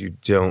judge,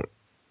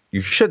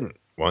 you shouldn't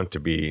want to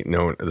be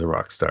known as a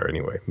rock star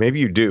anyway. Maybe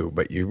you do,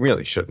 but you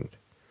really shouldn't.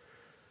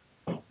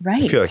 I feel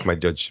like Right. my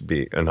judge should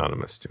be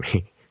anonymous to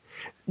me.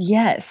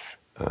 Yes.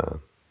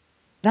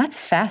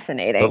 That's The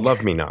fascinating.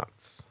 love me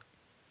nots.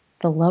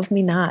 The love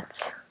me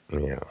nots.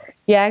 Yeah.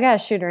 Yeah, I gotta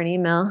shoot her an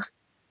email.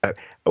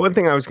 One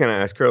thing I was going to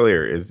ask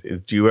earlier is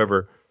do you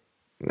ever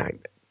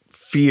like,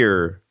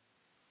 fear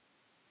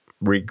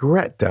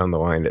regret down the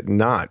line at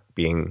not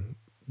being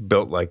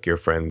built like your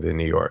friends in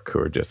New York who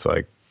are just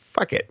like,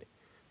 fuck it.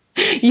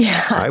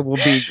 Yeah. I will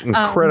be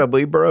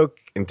incredibly broke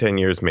in 10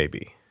 years,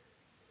 maybe.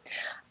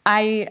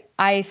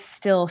 I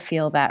still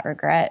feel that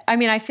regret. I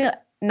mean, I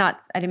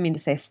didn't mean to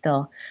say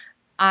still.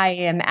 I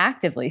am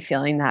actively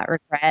feeling that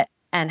regret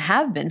and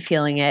have been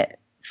feeling it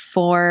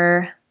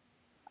for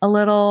a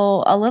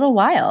little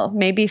while,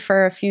 maybe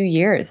for a few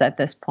years at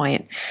this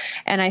point.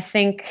 And I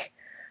think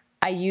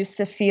I used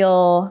to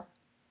feel,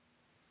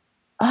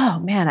 oh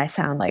man, I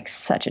sound like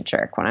such a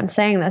jerk when I'm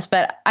saying this,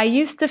 but I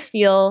used to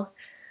feel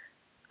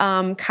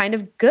kind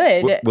of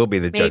good We'll be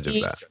the judge of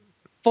maybe that.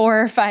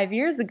 4 or 5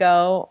 years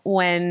ago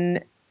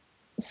when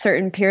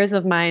certain peers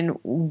of mine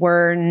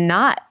were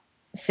not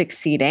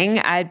succeeding.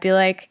 I'd be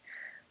like,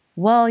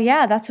 well,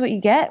 yeah, that's what you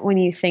get when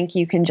you think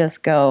you can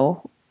just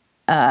go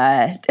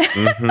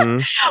Mm-hmm.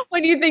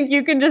 when you think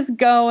you can just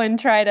go and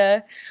try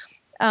to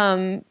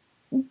um,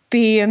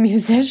 be a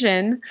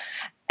musician.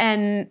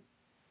 And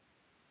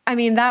I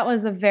mean,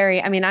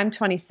 I mean, I'm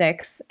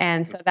 26.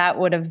 And so that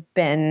would have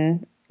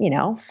been,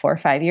 4 or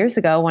 5 years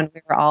ago when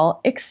we were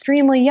all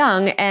extremely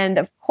young. And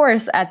of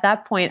course, at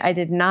that point, I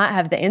did not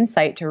have the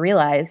insight to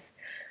realize,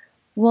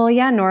 well,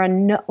 yeah, Nora,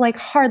 no, like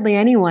hardly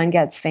anyone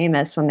gets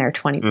famous when they're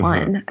 21.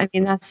 Mm-hmm. I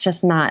mean, that's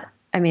just not,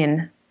 I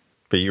mean,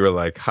 But you were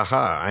like,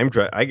 haha,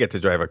 I get to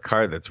drive a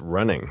car that's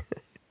running.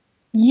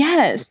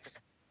 yes,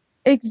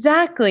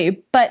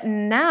 exactly. But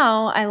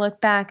now I look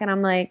back and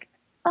I'm like,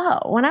 oh,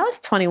 when I was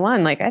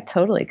 21, like I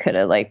totally could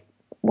have like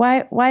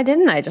why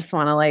didn't I just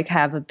want to like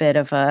have a bit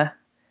of a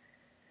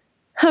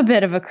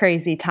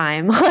crazy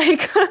time?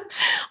 Like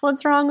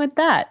what's wrong with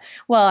that?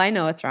 Well, I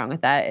know what's wrong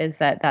with that is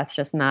that that's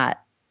just not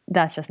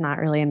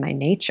really in my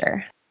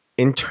nature.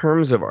 In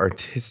terms of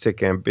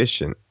artistic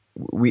ambition,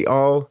 we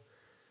all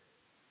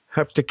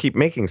have to keep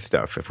making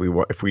stuff if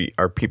we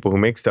are people who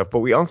make stuff, but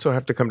we also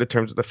have to come to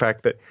terms with the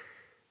fact that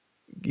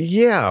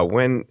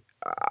when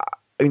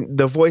I mean,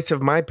 the voice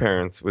of my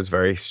parents was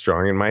very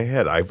strong in my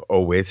head. I've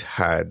always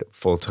had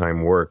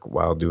full-time work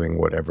while doing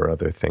whatever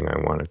other thing I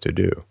wanted to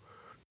do.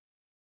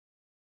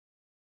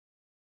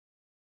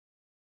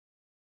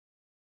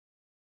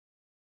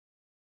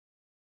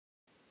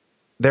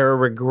 There are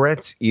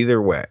regrets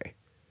either way.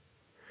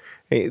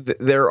 Hey,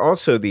 there are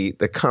also the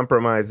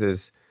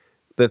compromises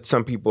that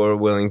some people are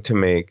willing to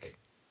make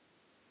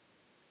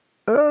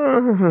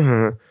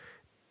uh,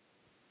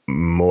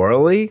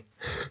 morally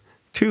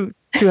to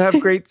have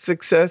great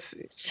success,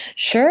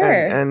 Sure.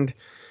 and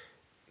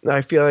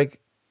I feel like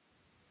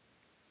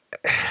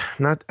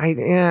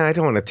I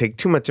don't want to take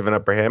too much of an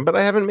upper hand, but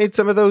I haven't made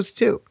some of those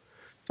too.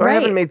 So I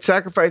haven't Right. made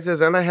sacrifices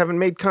and I haven't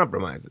made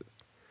compromises.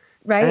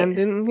 Right. And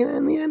in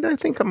the end, I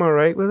think I'm all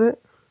right with it.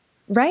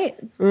 Right.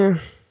 Yeah.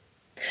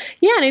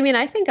 Yeah, and I mean,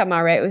 I think I'm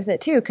all right with it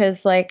too,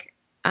 because like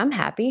I'm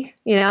happy,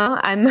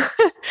 I'm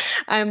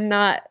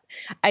not,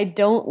 I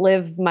don't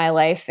live my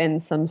life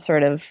in some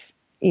sort of,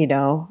 you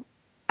know,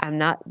 I'm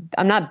not,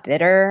 I'm not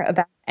bitter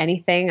about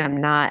anything.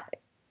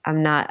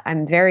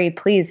 I'm very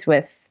pleased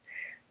with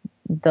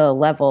the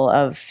level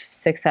of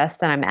success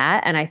that I'm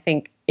at. And I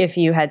think if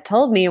you had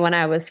told me when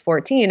I was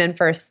 14 and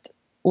first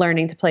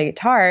learning to play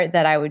guitar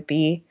that I would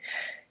be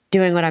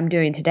doing what I'm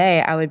doing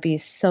today, I would be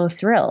so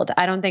thrilled.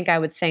 I don't think I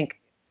would think,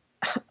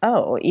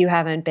 oh, you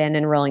haven't been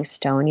in Rolling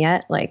Stone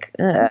yet? Like,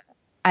 ugh.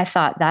 I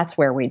thought that's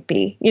where we'd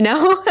be,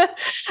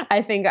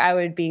 I think I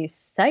would be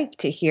psyched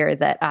to hear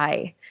that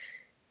I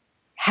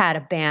had a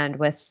band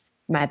with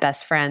my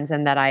best friends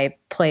and that I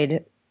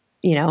played,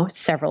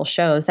 several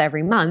shows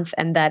every month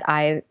and that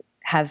I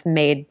have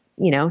made,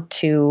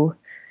 two Well,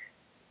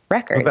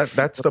 records.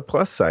 that's the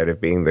plus side of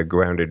being the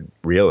grounded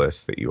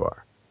realist that you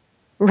are.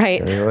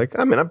 Right. You're like,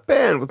 I'm in a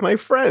band with my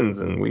friends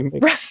and we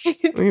make,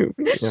 Right.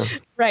 yeah.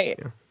 Right.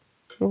 Yeah.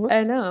 Well,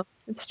 I know.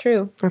 It's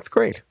true. that's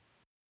great.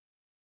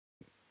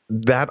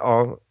 That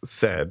all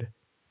said,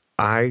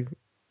 I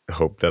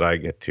hope that I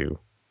get to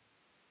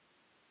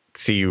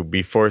see you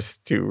be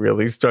forced to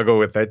really struggle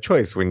with that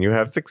choice when you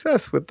have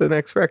success with the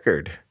next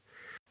record.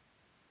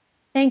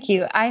 Thank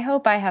you. I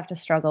hope I have to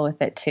struggle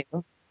with it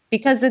too,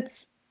 because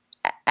it's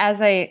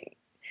as I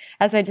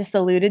as I just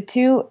alluded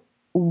to,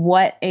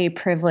 what a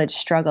privileged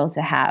struggle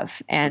to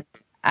have, and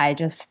I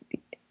just,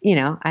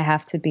 I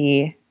have to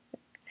be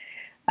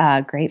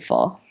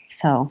grateful.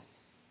 So,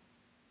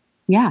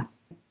 yeah,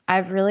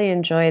 I've really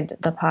enjoyed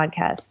the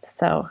podcast.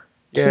 So,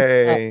 keep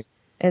it up. Yay.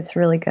 It's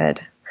really good.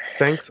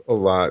 Thanks a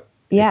lot.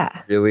 It's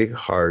Yeah. really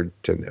hard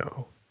to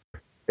know.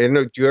 And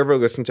do you ever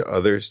listen to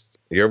others?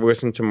 Do you ever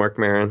listen to Mark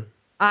Maron?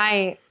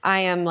 I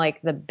am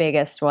like the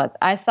biggest one.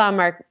 I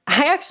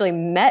actually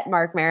met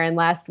Mark Maron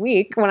last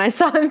week when I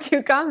saw him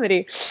do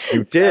comedy.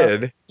 You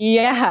did?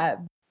 Yeah.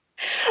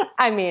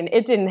 I mean,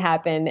 it didn't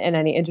happen in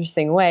any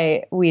interesting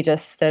way. We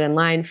just stood in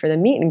line for the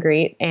meet and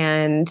greet,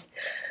 and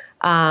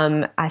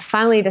I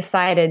finally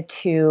decided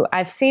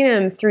I've seen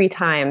him 3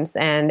 times,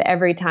 and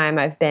every time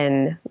I've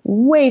been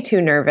way too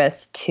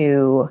nervous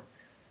to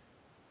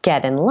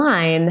get in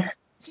line.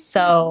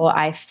 So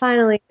I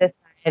finally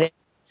decided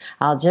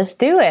I'll just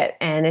do it,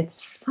 and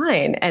it's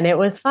fine. And it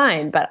was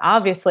fine, but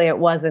obviously it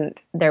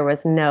wasn't. There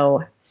was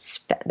no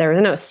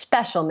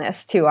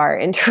specialness to our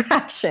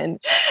interaction.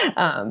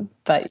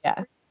 But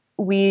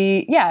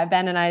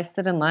Ben and I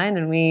stood in line,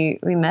 and we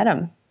met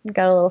him. We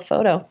got a little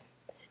photo.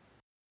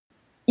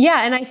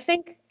 Yeah, and I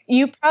think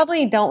you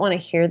probably don't want to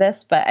hear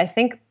this, but I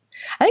think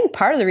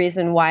part of the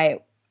reason why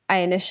I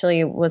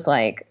initially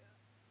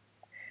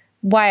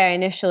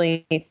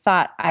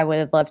thought I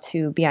would love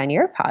to be on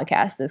your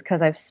podcast is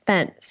because I've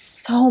spent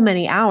so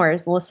many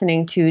hours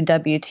listening to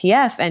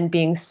WTF and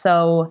being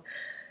so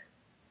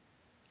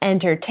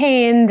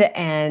entertained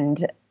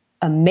and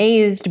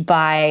amazed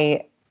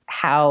by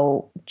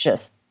how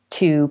just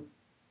 2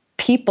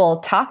 people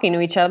talking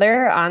to each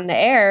other on the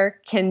air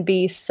can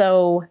be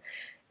so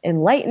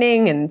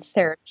enlightening and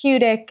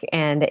therapeutic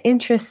and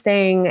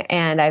interesting.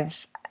 And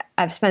I've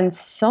spent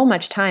so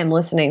much time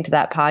listening to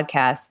that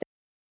podcast.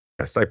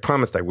 Yes, I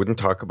promised I wouldn't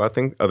talk about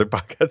other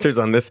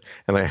podcasters on this,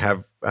 and I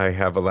have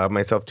allowed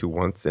myself to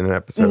once in an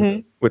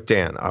episode with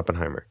Dan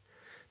Oppenheimer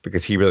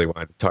because he really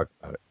wanted to talk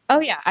about it. Oh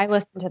yeah, I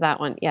listened to that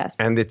one. Yes,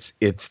 and I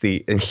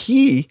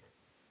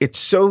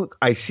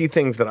see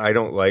things that I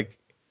don't like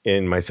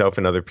in myself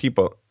and other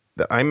people.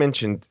 That I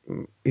mentioned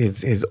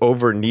his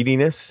over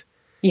neediness.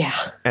 Yeah,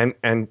 and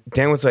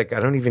Dan was like, I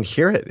don't even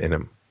hear it in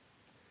him.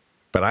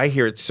 But I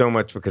hear it so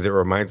much because it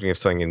reminds me of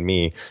something in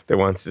me that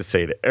wants to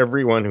say to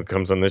everyone who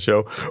comes on the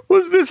show,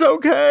 was this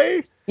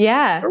okay?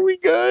 Yeah. Are we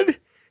good?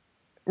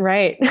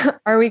 Right.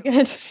 Are we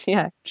good?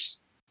 Yeah.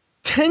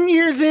 10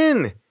 years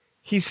in,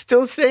 he's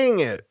still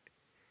saying it.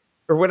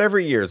 Or whatever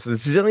years, a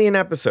zillion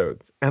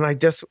episodes. And I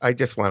just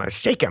want to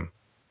shake him.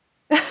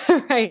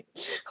 Right.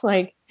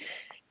 Like,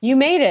 you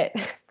made it.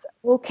 It's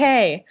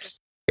okay.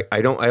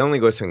 I only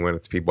listen when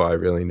it's people I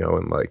really know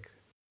and like.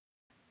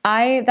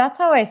 That's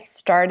how I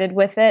started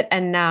with it,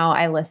 and now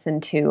I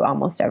listen to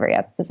almost every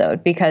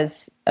episode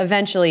because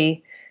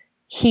eventually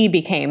he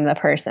became the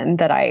person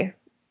that I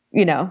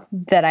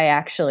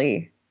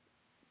actually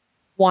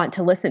want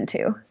to listen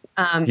to.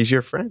 He's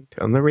your friend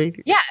on the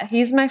radio. Yeah,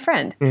 he's my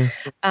friend.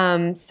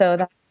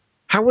 Mm.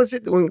 How was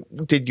it?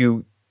 Did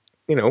you,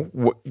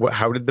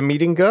 how did the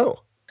meeting go?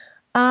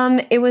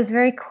 It was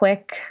very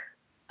quick.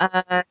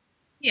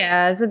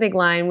 Yeah, it was a big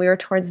line. We were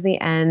towards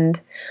the end.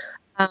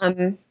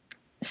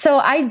 So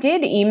I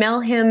did email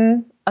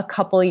him a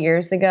couple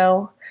years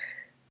ago,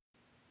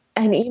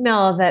 an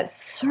email that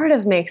sort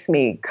of makes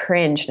me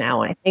cringe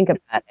now when I think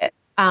about it.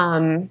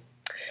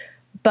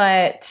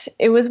 But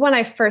it was when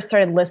I first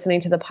started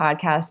listening to the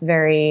podcast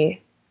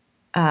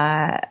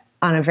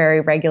on a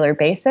very regular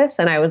basis,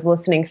 and I was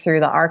listening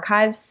through the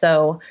archives.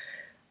 So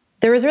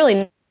there was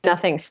really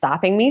nothing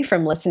stopping me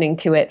from listening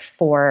to it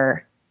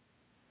for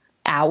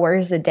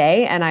hours a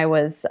day, and I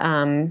was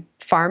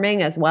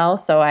farming as well,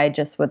 so I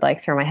just would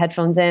throw my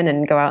headphones in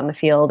and go out in the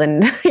field,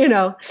 and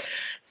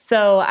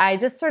so I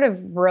just sort of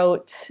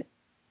wrote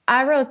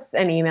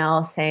an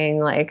email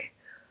saying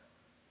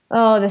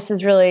oh, this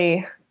is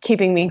really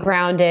keeping me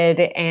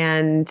grounded,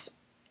 and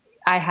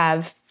I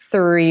have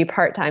 3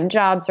 part-time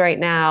jobs right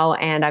now,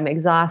 and I'm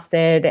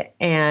exhausted,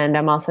 and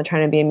I'm also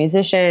trying to be a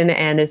musician,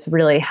 and it's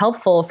really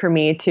helpful for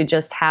me to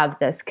just have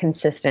this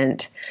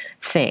consistent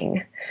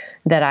thing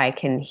that I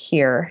can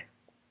hear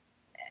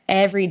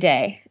every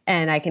day,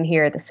 and I can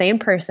hear the same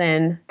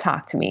person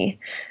talk to me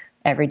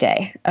every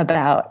day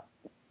about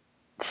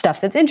stuff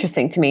that's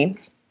interesting to me.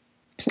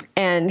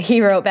 And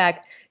he wrote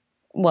back,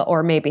 well,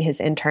 or maybe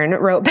his intern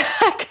wrote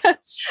back,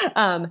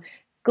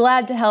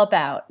 glad to help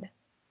out,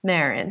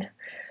 Maron.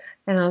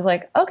 And I was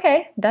like,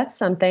 okay, that's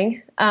something.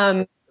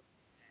 Yeah,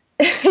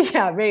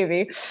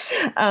 maybe.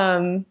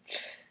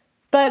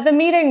 But the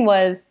meeting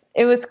was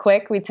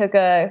quick. We took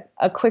a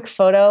quick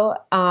photo.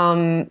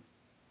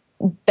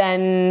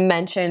 Ben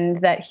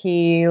mentioned that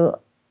he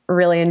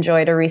really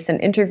enjoyed a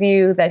recent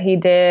interview that he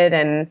did,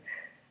 and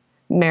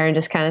Maron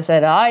just kind of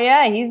said, oh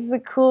yeah, he's a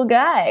cool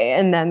guy.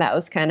 And then that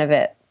was kind of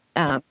it.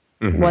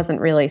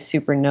 Wasn't really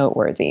super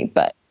noteworthy,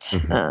 but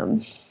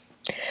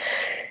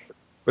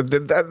but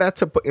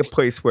that's a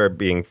place where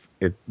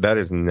that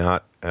is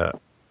not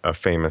a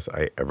famous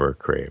I ever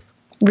crave.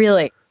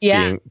 Really?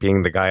 Yeah.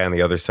 Being the guy on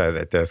the other side of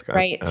that desk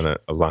right. on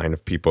a line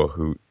of people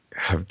who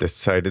have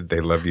decided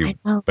they love you,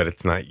 but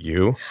it's not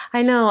you.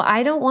 I know.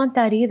 I don't want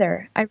that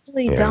either. I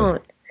really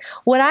don't.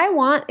 What I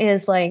want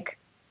is I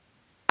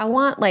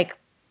want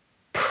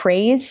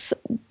praise,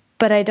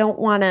 but I don't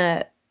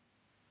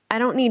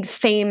need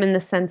fame in the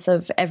sense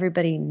of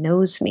everybody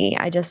knows me.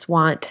 I just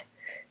want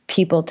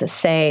people to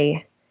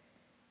say,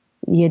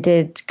 you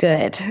did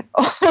good,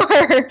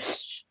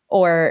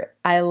 or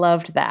I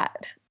loved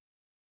that.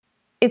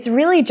 It's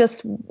really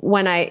just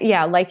when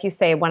like you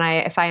say,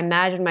 if I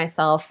imagine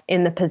myself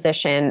in the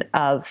position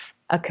of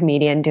a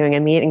comedian doing a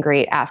meet and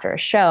greet after a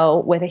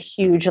show with a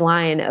huge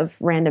line of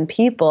random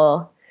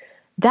people,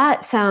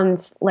 that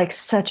sounds like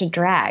such a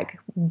drag.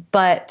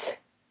 But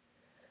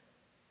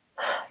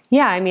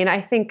yeah, I mean, I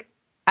think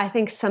I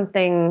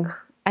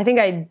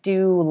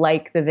do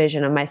like the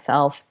vision of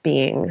myself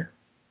being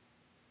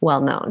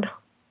well known.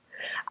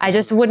 I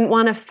just wouldn't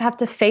want to have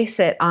to face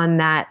it on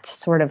that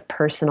sort of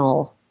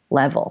personal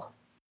level.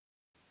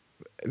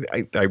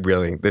 I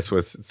really, this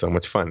was so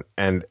much fun.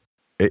 And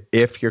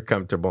if you're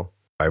comfortable,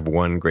 I have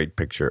one great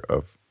picture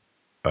of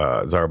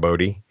Zara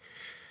Bodie,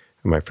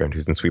 my friend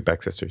who's in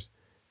Sweetback Sisters.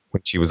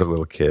 When she was a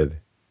little kid,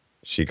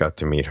 she got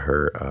to meet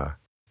her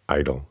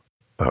idol.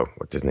 Oh,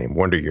 what's his name?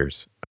 Wonder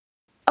Years.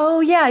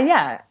 Oh,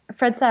 yeah.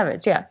 Fred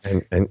Savage, yeah.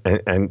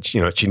 And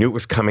she knew it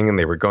was coming and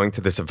they were going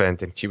to this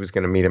event and she was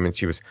going to meet him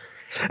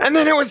and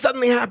then it was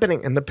suddenly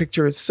happening. And the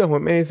picture is so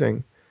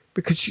amazing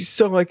because she's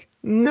so like,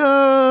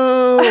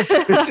 no,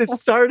 this is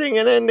starting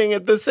and ending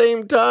at the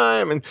same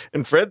time.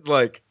 And Fred's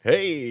like,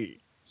 hey.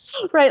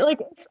 Right, like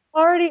it's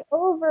already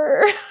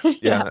over.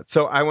 Yeah.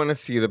 So I want to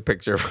see the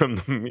picture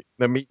from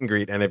the meet and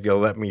greet. And if you'll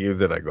let me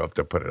use it, I go up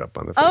to put it up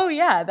on the Facebook. Oh,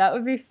 yeah, that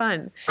would be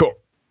fun. Cool.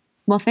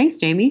 Well, thanks,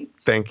 Jamie.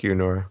 Thank you,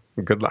 Nora.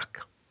 Good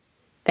luck.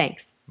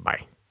 Thanks.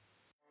 Bye.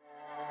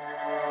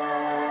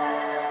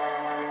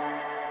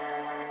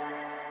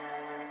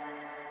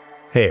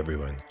 Hey,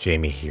 everyone.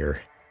 Jamie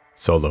here.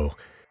 Solo.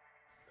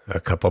 A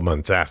couple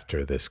months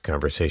after this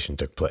conversation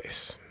took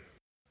place.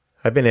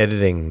 I've been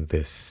editing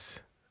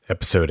this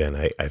episode and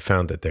I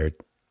found that there are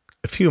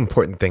a few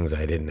important things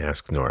I didn't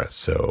ask Nora,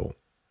 so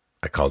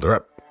I called her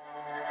up.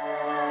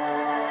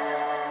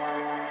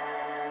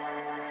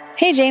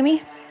 Hey,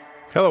 Jamie.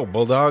 Hello,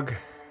 Bulldog.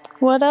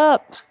 What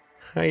up?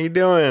 How you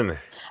doing?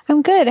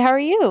 I'm good. How are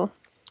you?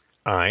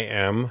 I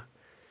am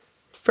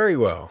very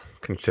well,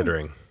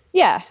 considering.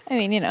 Yeah. I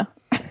mean,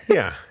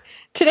 Yeah.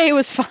 Today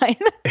was fine.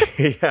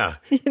 Yeah.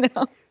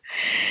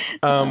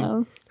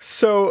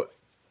 So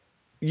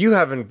you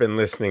haven't been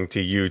listening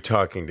to you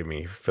talking to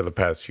me for the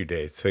past few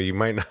days, so you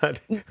might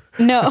not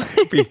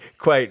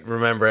quite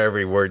remember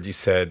every word you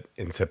said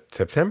in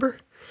September.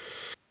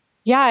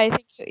 Yeah, I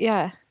think,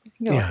 yeah.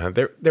 Yeah,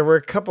 there were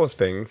a couple of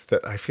things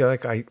that I feel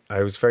like I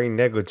was very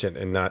negligent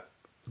in not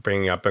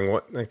bringing up, and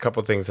one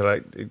thing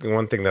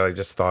that I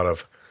just thought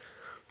of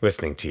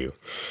listening to you.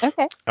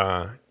 Okay.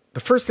 The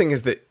first thing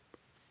is that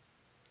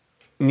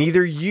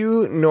neither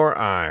you nor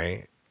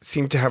I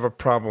seem to have a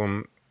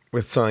problem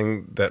with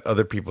something that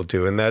other people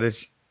do, and that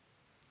is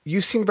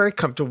you seem very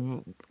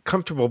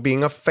comfortable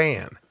being a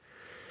fan.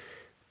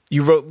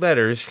 You wrote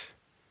letters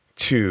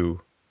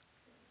to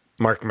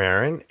Marc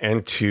Maron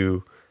and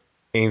to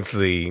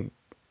Ainsley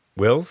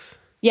Wills?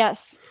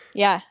 Yes.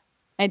 Yeah,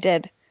 I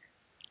did.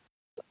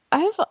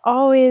 I've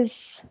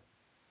always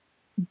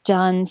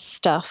done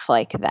stuff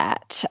like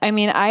that. I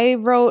mean, I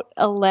wrote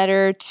a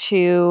letter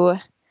to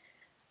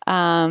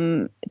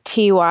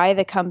TY,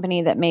 the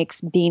company that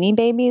makes Beanie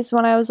Babies,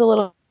 when I was a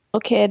little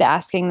kid,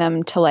 asking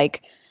them to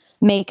like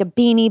make a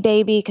Beanie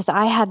Baby because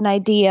I had an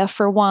idea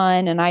for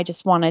one, and I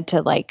just wanted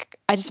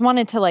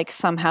to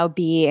somehow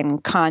be in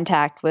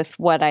contact with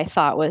what I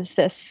thought was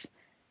this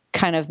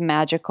kind of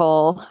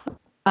magical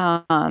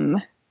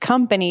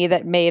company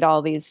that made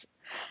all these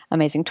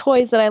amazing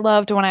toys that I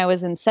loved. When I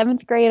was in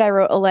 7th grade, I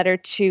wrote a letter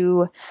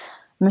to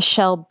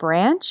Michelle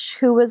Branch,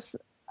 who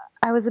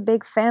I was a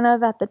big fan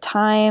of at the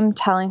time,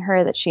 telling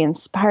her that she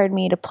inspired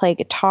me to play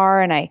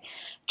guitar. And I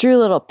drew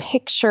a little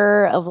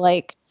picture of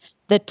like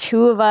the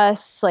two of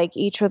us, like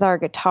each with our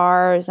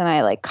guitars, and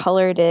I like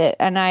colored it.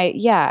 And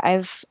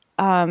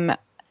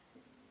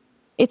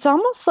it's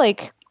almost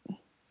like,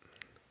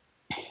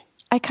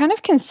 I kind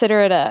of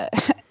consider it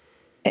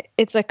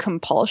it's a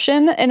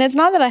compulsion, and it's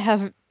not that I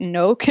have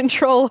no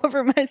control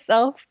over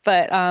myself,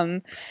 but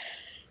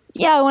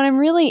yeah, when I'm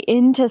really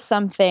into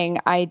something,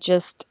 I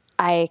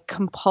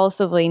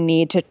compulsively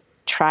need to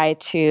try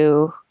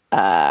to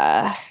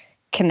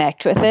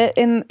connect with it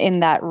in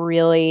that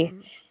really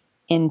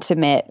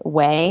intimate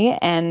way,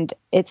 and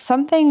it's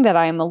something that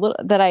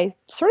I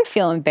sort of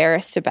feel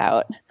embarrassed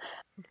about.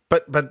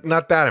 But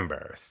not that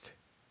embarrassed.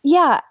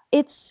 Yeah,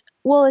 it's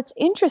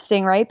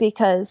interesting, right?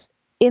 Because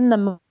in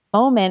the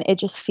moment, it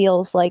just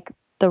feels like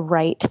the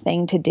right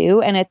thing to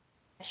do. And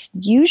it's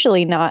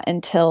usually not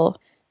until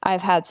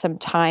I've had some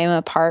time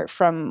apart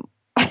from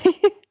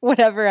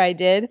whatever I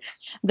did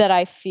that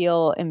I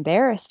feel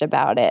embarrassed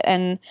about it.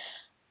 And,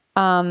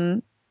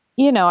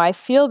 I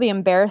feel the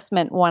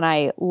embarrassment when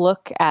I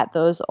look at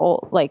those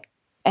old, like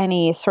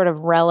any sort of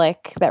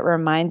relic that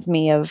reminds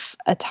me of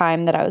a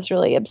time that I was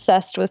really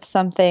obsessed with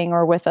something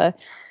or with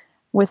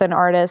an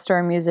artist or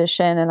a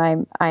musician,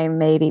 and I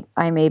may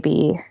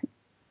be,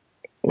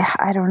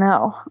 I don't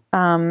know,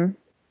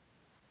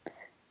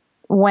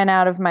 went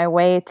out of my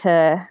way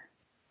to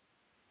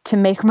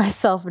make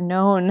myself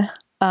known.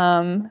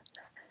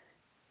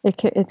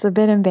 It's a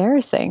bit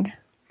embarrassing.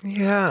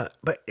 Yeah,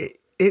 but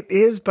it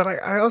is. But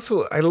I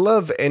also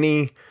love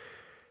any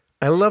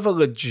I love a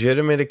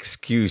legitimate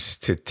excuse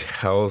to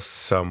tell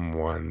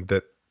someone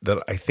that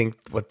I think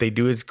what they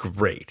do is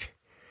great.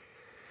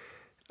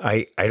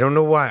 I don't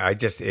know why. I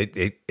just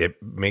it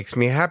makes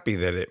me happy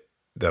that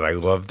I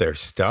love their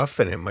stuff,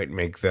 and it might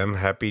make them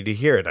happy to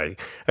hear it.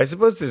 I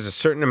suppose there's a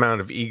certain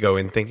amount of ego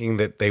in thinking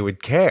that they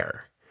would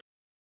care.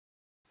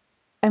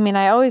 I mean,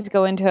 I always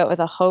go into it with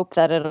a hope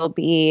that it'll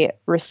be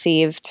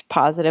received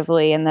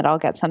positively and that I'll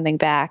get something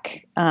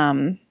back.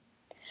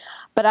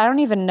 But I don't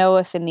even know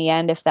if in the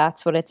end, if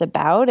that's what it's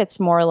about. It's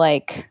more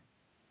like,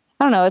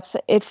 I don't know,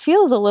 it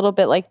feels a little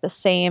bit like the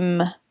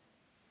same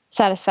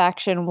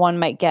satisfaction one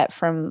might get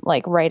from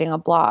like writing a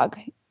blog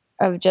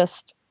of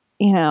just,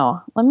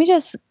 let me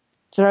just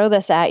throw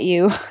this at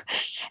you.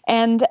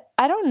 And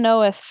I don't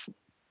know if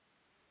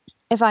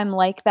I'm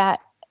like that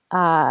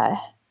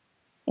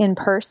in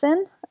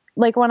person.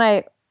 Like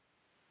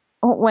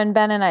when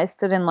Ben and I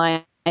stood in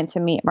line to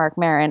meet Marc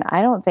Maron,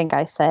 I don't think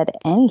I said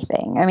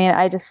anything. I mean,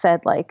 I just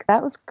said like,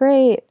 that was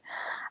great.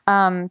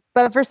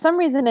 But for some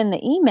reason in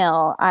the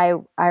email,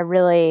 I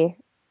really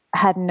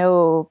had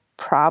no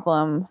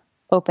problem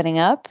opening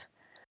up.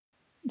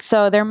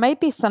 So there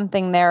might be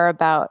something there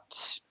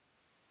about,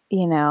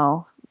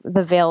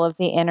 the veil of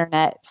the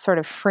internet sort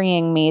of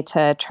freeing me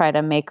to try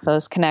to make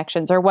those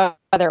connections, or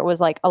whether it was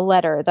like a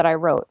letter that I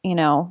wrote,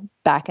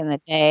 back in the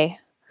day.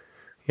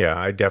 Yeah,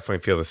 I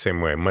definitely feel the same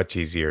way. Much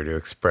easier to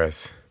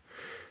express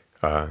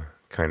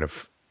kind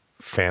of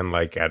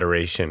fan-like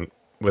adoration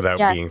without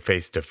being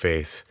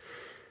face-to-face.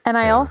 And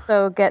I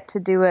also get to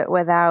do it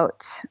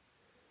without...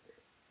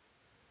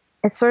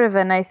 It's sort of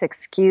a nice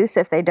excuse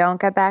if they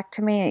don't get back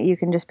to me. You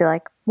can just be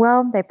like,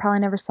 well, they probably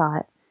never saw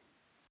it.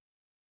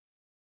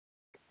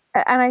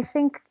 And I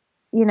think,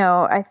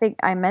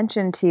 I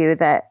mentioned to you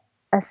that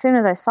as soon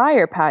as I saw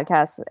your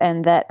podcast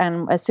and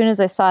as soon as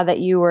I saw that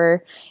you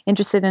were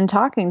interested in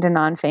talking to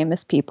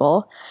non-famous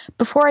people,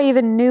 before I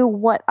even knew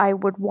what I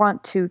would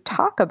want to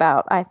talk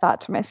about, I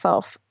thought to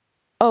myself,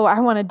 oh, I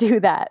want to do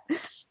that.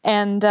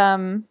 And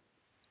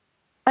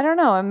I don't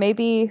know,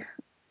 maybe,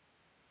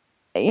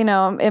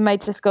 it might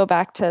just go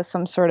back to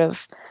some sort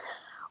of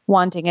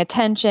wanting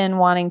attention,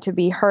 wanting to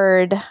be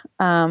heard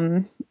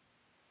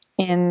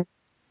in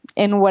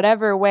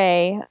whatever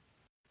way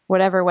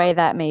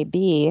that may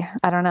be.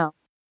 I don't know.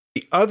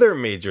 The other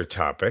major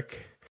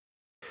topic,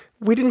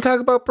 we didn't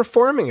talk about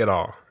performing at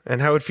all and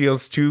how it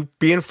feels to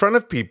be in front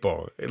of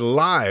people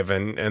live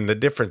and the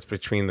difference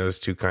between those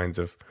two kinds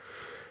of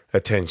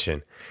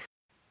attention.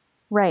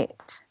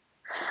 Right.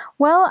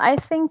 Well, I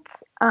think,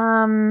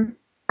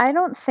 I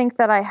don't think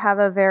that I have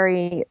a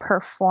very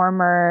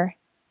performer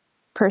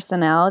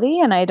personality,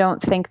 and I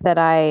don't think that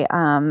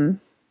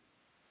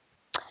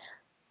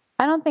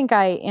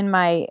in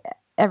my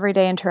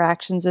everyday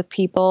interactions with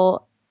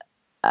people,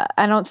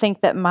 I don't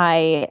think that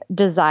my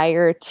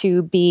desire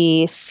to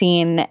be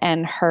seen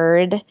and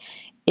heard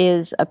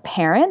is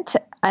apparent.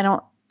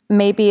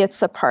 Maybe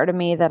it's a part of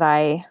me that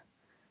I,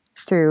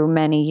 through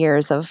many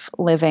years of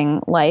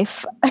living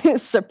life,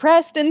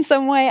 suppressed in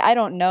some way. I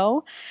don't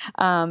know.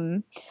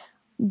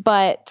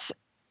 But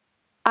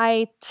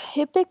I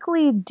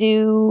typically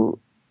do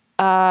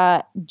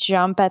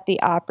jump at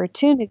the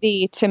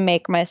opportunity to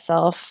make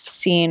myself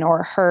seen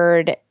or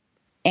heard,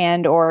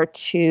 and or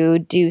to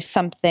do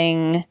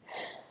something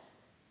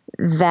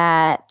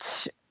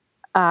that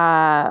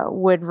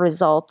would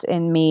result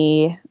in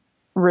me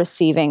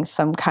receiving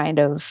some kind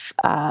of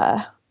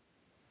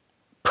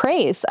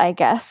praise, I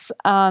guess.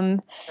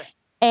 And,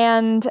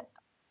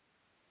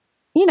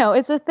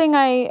 it's a thing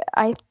I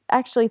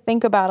actually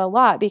think about a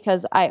lot,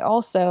 because I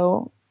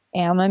also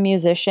am a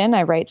musician.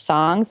 I write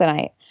songs,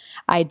 and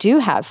I do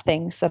have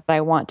things that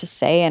I want to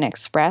say and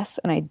express,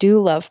 and I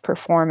do love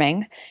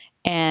performing.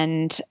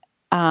 And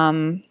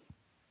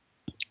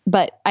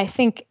but I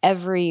think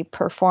every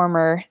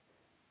performer,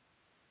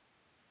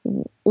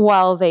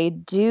 while they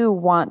do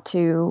want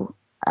to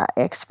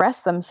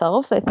express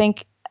themselves, I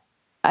think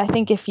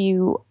if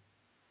you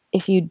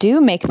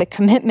do make the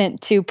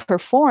commitment to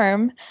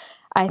perform,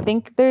 I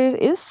think there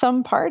is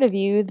some part of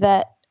you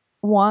that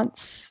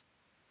wants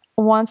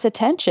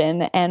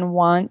attention and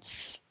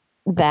wants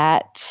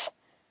that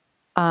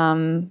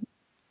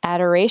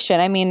adoration.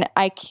 I mean,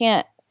 I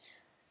can't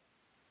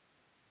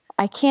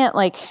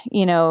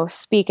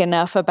speak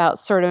enough about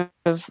sort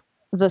of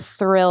the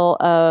thrill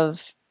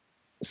of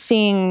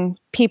seeing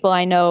people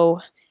I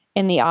know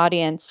in the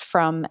audience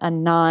from a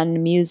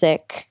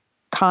non-music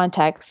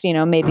context,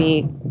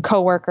 maybe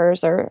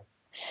coworkers or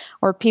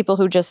people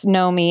who just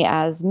know me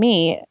as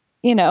me.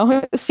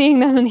 Seeing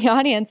them in the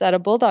audience at a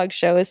Bulldog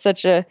show is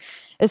such a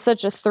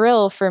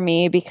thrill for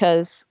me,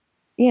 because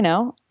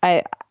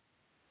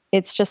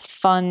it's just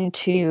fun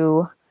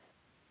to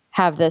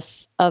have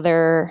this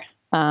other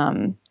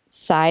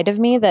side of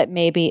me that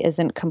maybe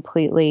isn't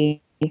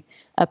completely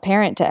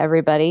apparent to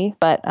everybody,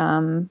 but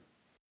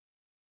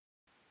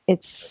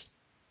it's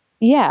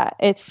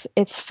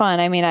fun.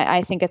 I mean,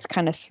 I think it's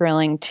kind of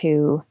thrilling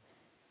to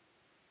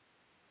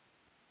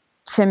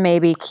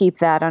maybe keep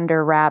that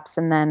under wraps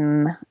and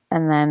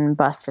then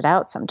bust it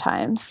out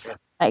sometimes,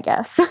 I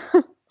guess.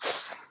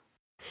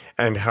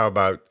 And how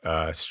about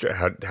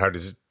how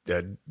does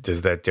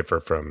that differ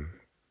from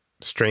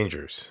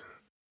strangers?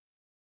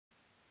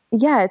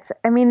 Yeah, it's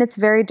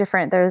very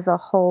different. There's a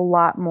whole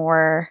lot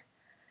more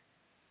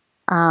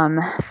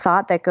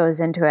thought that goes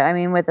into it. I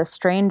mean, with a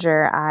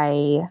stranger,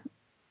 I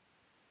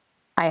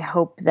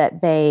hope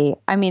that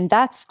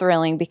that's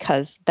thrilling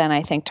because then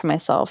I think to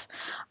myself,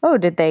 oh,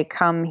 did they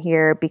come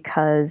here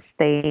because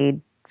they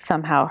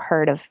somehow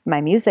heard of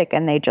my music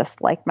and they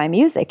just like my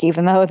music,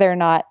 even though they're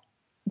not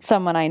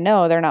someone I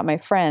know, they're not my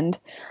friend.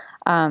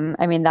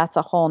 That's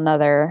a whole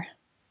nother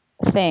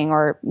thing.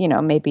 Or,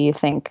 maybe you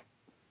think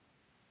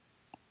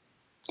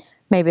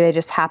maybe they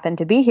just happen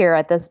to be here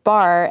at this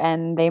bar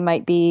and they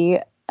might be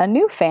a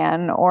new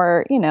fan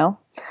or,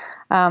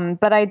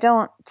 but I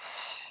don't,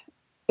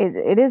 I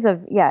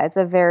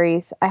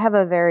have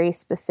a very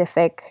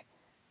specific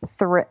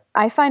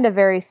I find a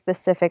very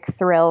specific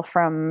thrill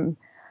from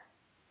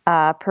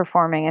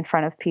performing in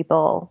front of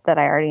people that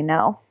I already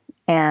know.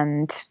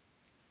 And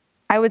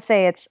I would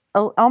say it's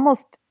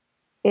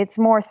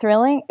more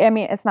thrilling. I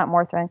mean, it's not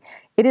more thrilling.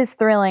 It is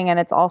thrilling, and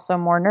it's also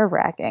more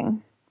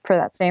nerve-wracking for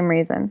that same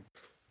reason.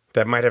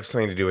 That might have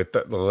something to do with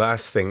the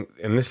last thing,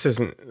 and this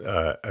isn't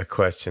a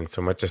question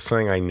so much as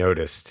something I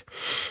noticed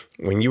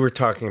when you were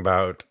talking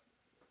about,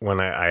 when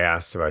I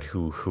asked about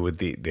who would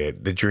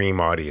the dream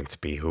audience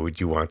be, who would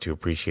you want to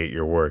appreciate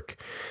your work,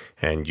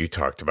 and you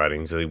talked about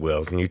Ainsley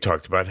Wills, and you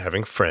talked about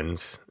having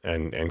friends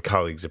and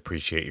colleagues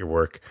appreciate your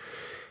work.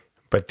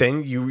 But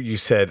then you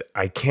said,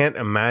 I can't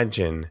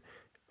imagine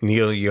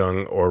Neil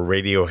Young or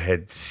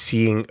Radiohead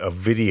seeing a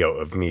video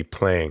of me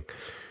playing,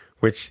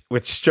 which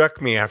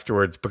struck me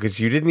afterwards, because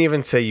you didn't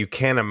even say you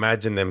can't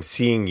imagine them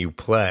seeing you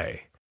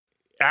play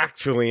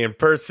actually in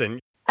person.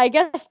 I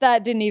guess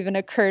that didn't even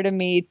occur to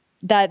me.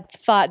 That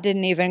thought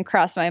didn't even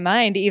cross my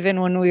mind,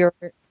 even when we were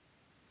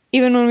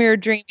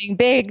dreaming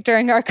big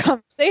during our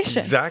conversation.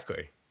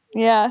 Exactly.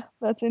 Yeah,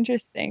 that's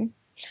interesting.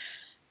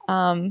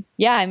 I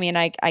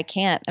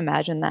can't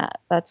imagine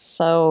that. That's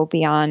so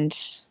beyond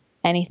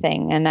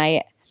anything. And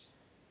I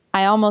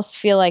almost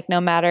feel like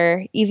no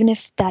matter, even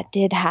if that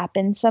did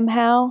happen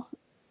somehow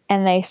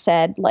and they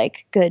said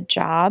like, good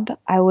job,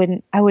 I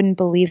wouldn't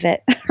believe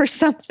it or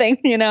something,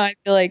 I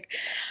feel like,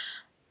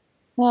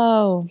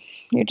 oh,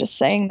 you're just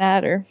saying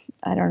that, or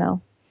I don't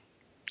know,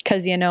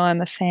 because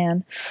I'm a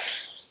fan.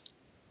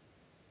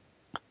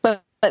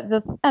 But I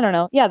don't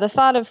know. Yeah, the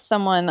thought of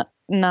someone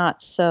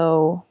not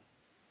so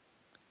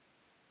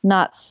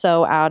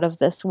out of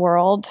this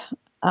world,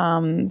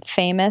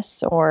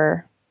 famous,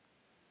 or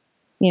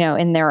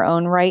in their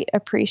own right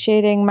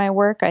appreciating my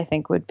work, I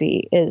think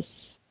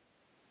is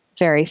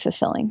very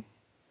fulfilling.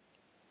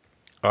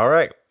 All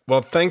right.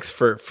 Well, thanks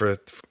for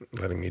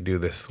letting me do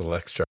this little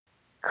extra.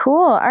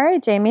 Cool. All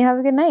right, Jamie, have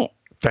a good night.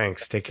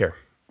 Thanks. Take care.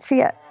 See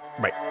ya.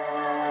 Bye.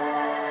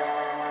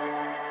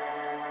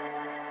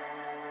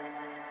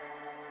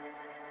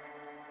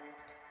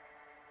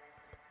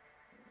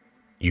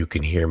 You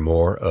can hear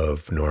more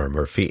of Nora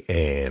Murphy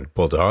and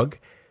Bulldog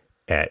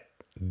at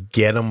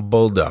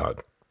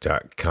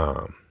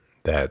getembulldog.com.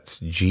 That's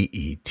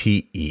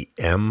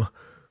GETEM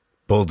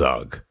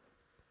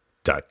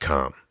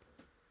bulldog.com.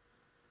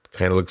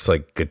 Kind of looks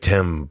like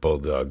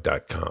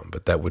getembulldog.com,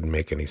 but that wouldn't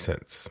make any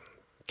sense.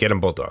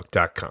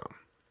 Getembulldog.com.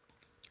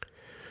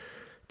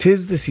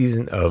 'Tis the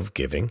season of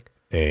giving,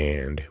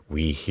 and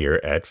we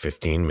here at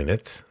 15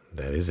 Minutes,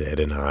 that is Ed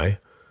and I,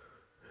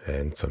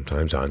 and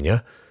sometimes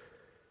Anya,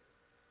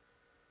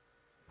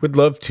 would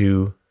love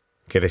to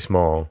get a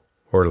small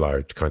or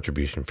large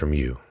contribution from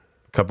you.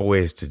 A couple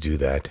ways to do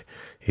that.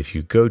 If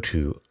you go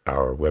to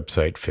our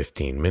website,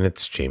 15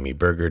 Minutes,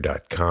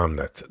 jamieberger.com,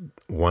 that's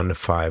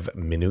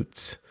 15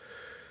 minutes,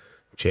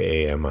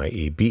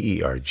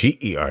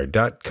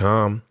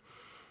 JAMIEBERGER.com.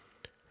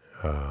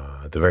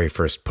 The very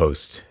first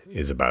post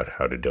is about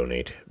how to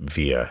donate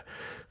via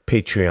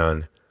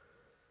Patreon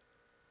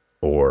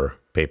or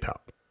PayPal.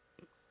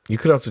 You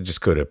could also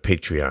just go to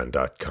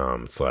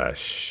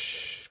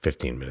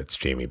patreon.com/15 minutes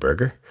Jamie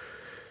Berger.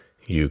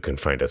 You can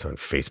find us on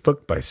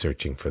Facebook by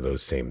searching for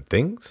those same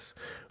things,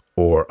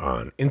 or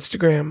on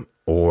Instagram,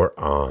 or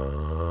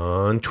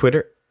on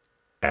Twitter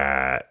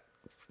at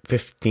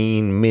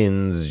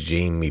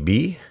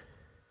 15minsJamieB.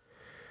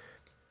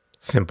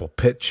 Simple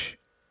pitch.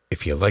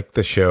 If you like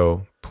the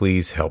show,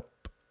 please help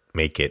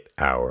make it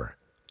our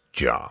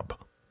job.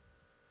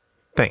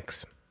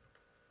 Thanks.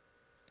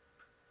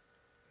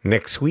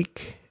 Next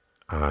week,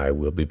 I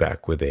will be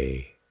back with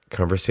a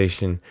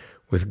conversation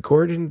with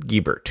Gordon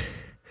Giebert,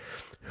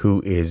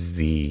 who is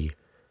the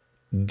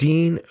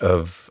Dean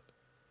of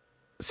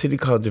City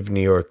College of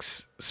New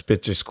York's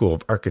Spitzer School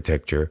of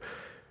Architecture.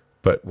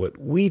 But what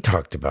we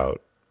talked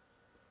about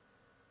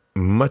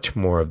much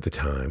more of the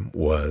time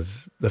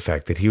was the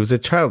fact that he was a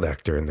child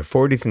actor in the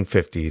 40s and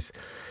 50s,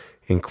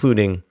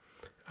 including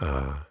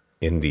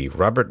in the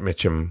Robert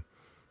Mitchum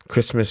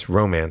Christmas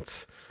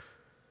romance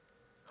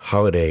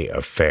Holiday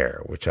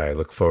Affair, which I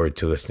look forward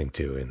to listening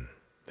to in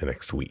the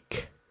next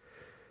week.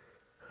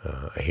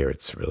 I hear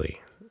it's really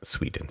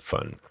sweet and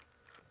fun.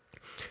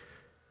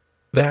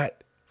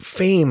 That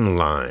fame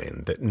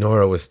line that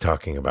Nora was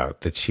talking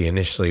about that she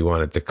initially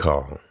wanted to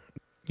call.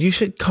 You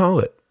should call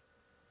it.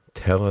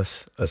 Tell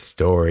us a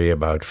story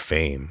about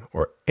fame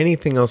or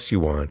anything else you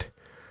want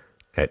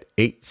at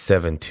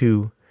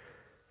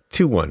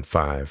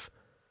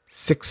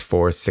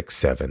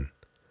 872-215-6467.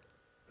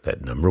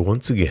 That number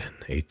once again,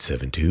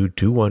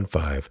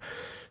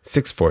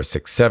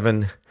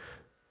 872-215-6467.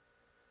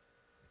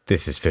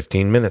 This is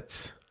 15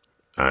 Minutes.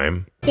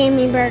 I'm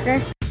Jamie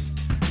Berger.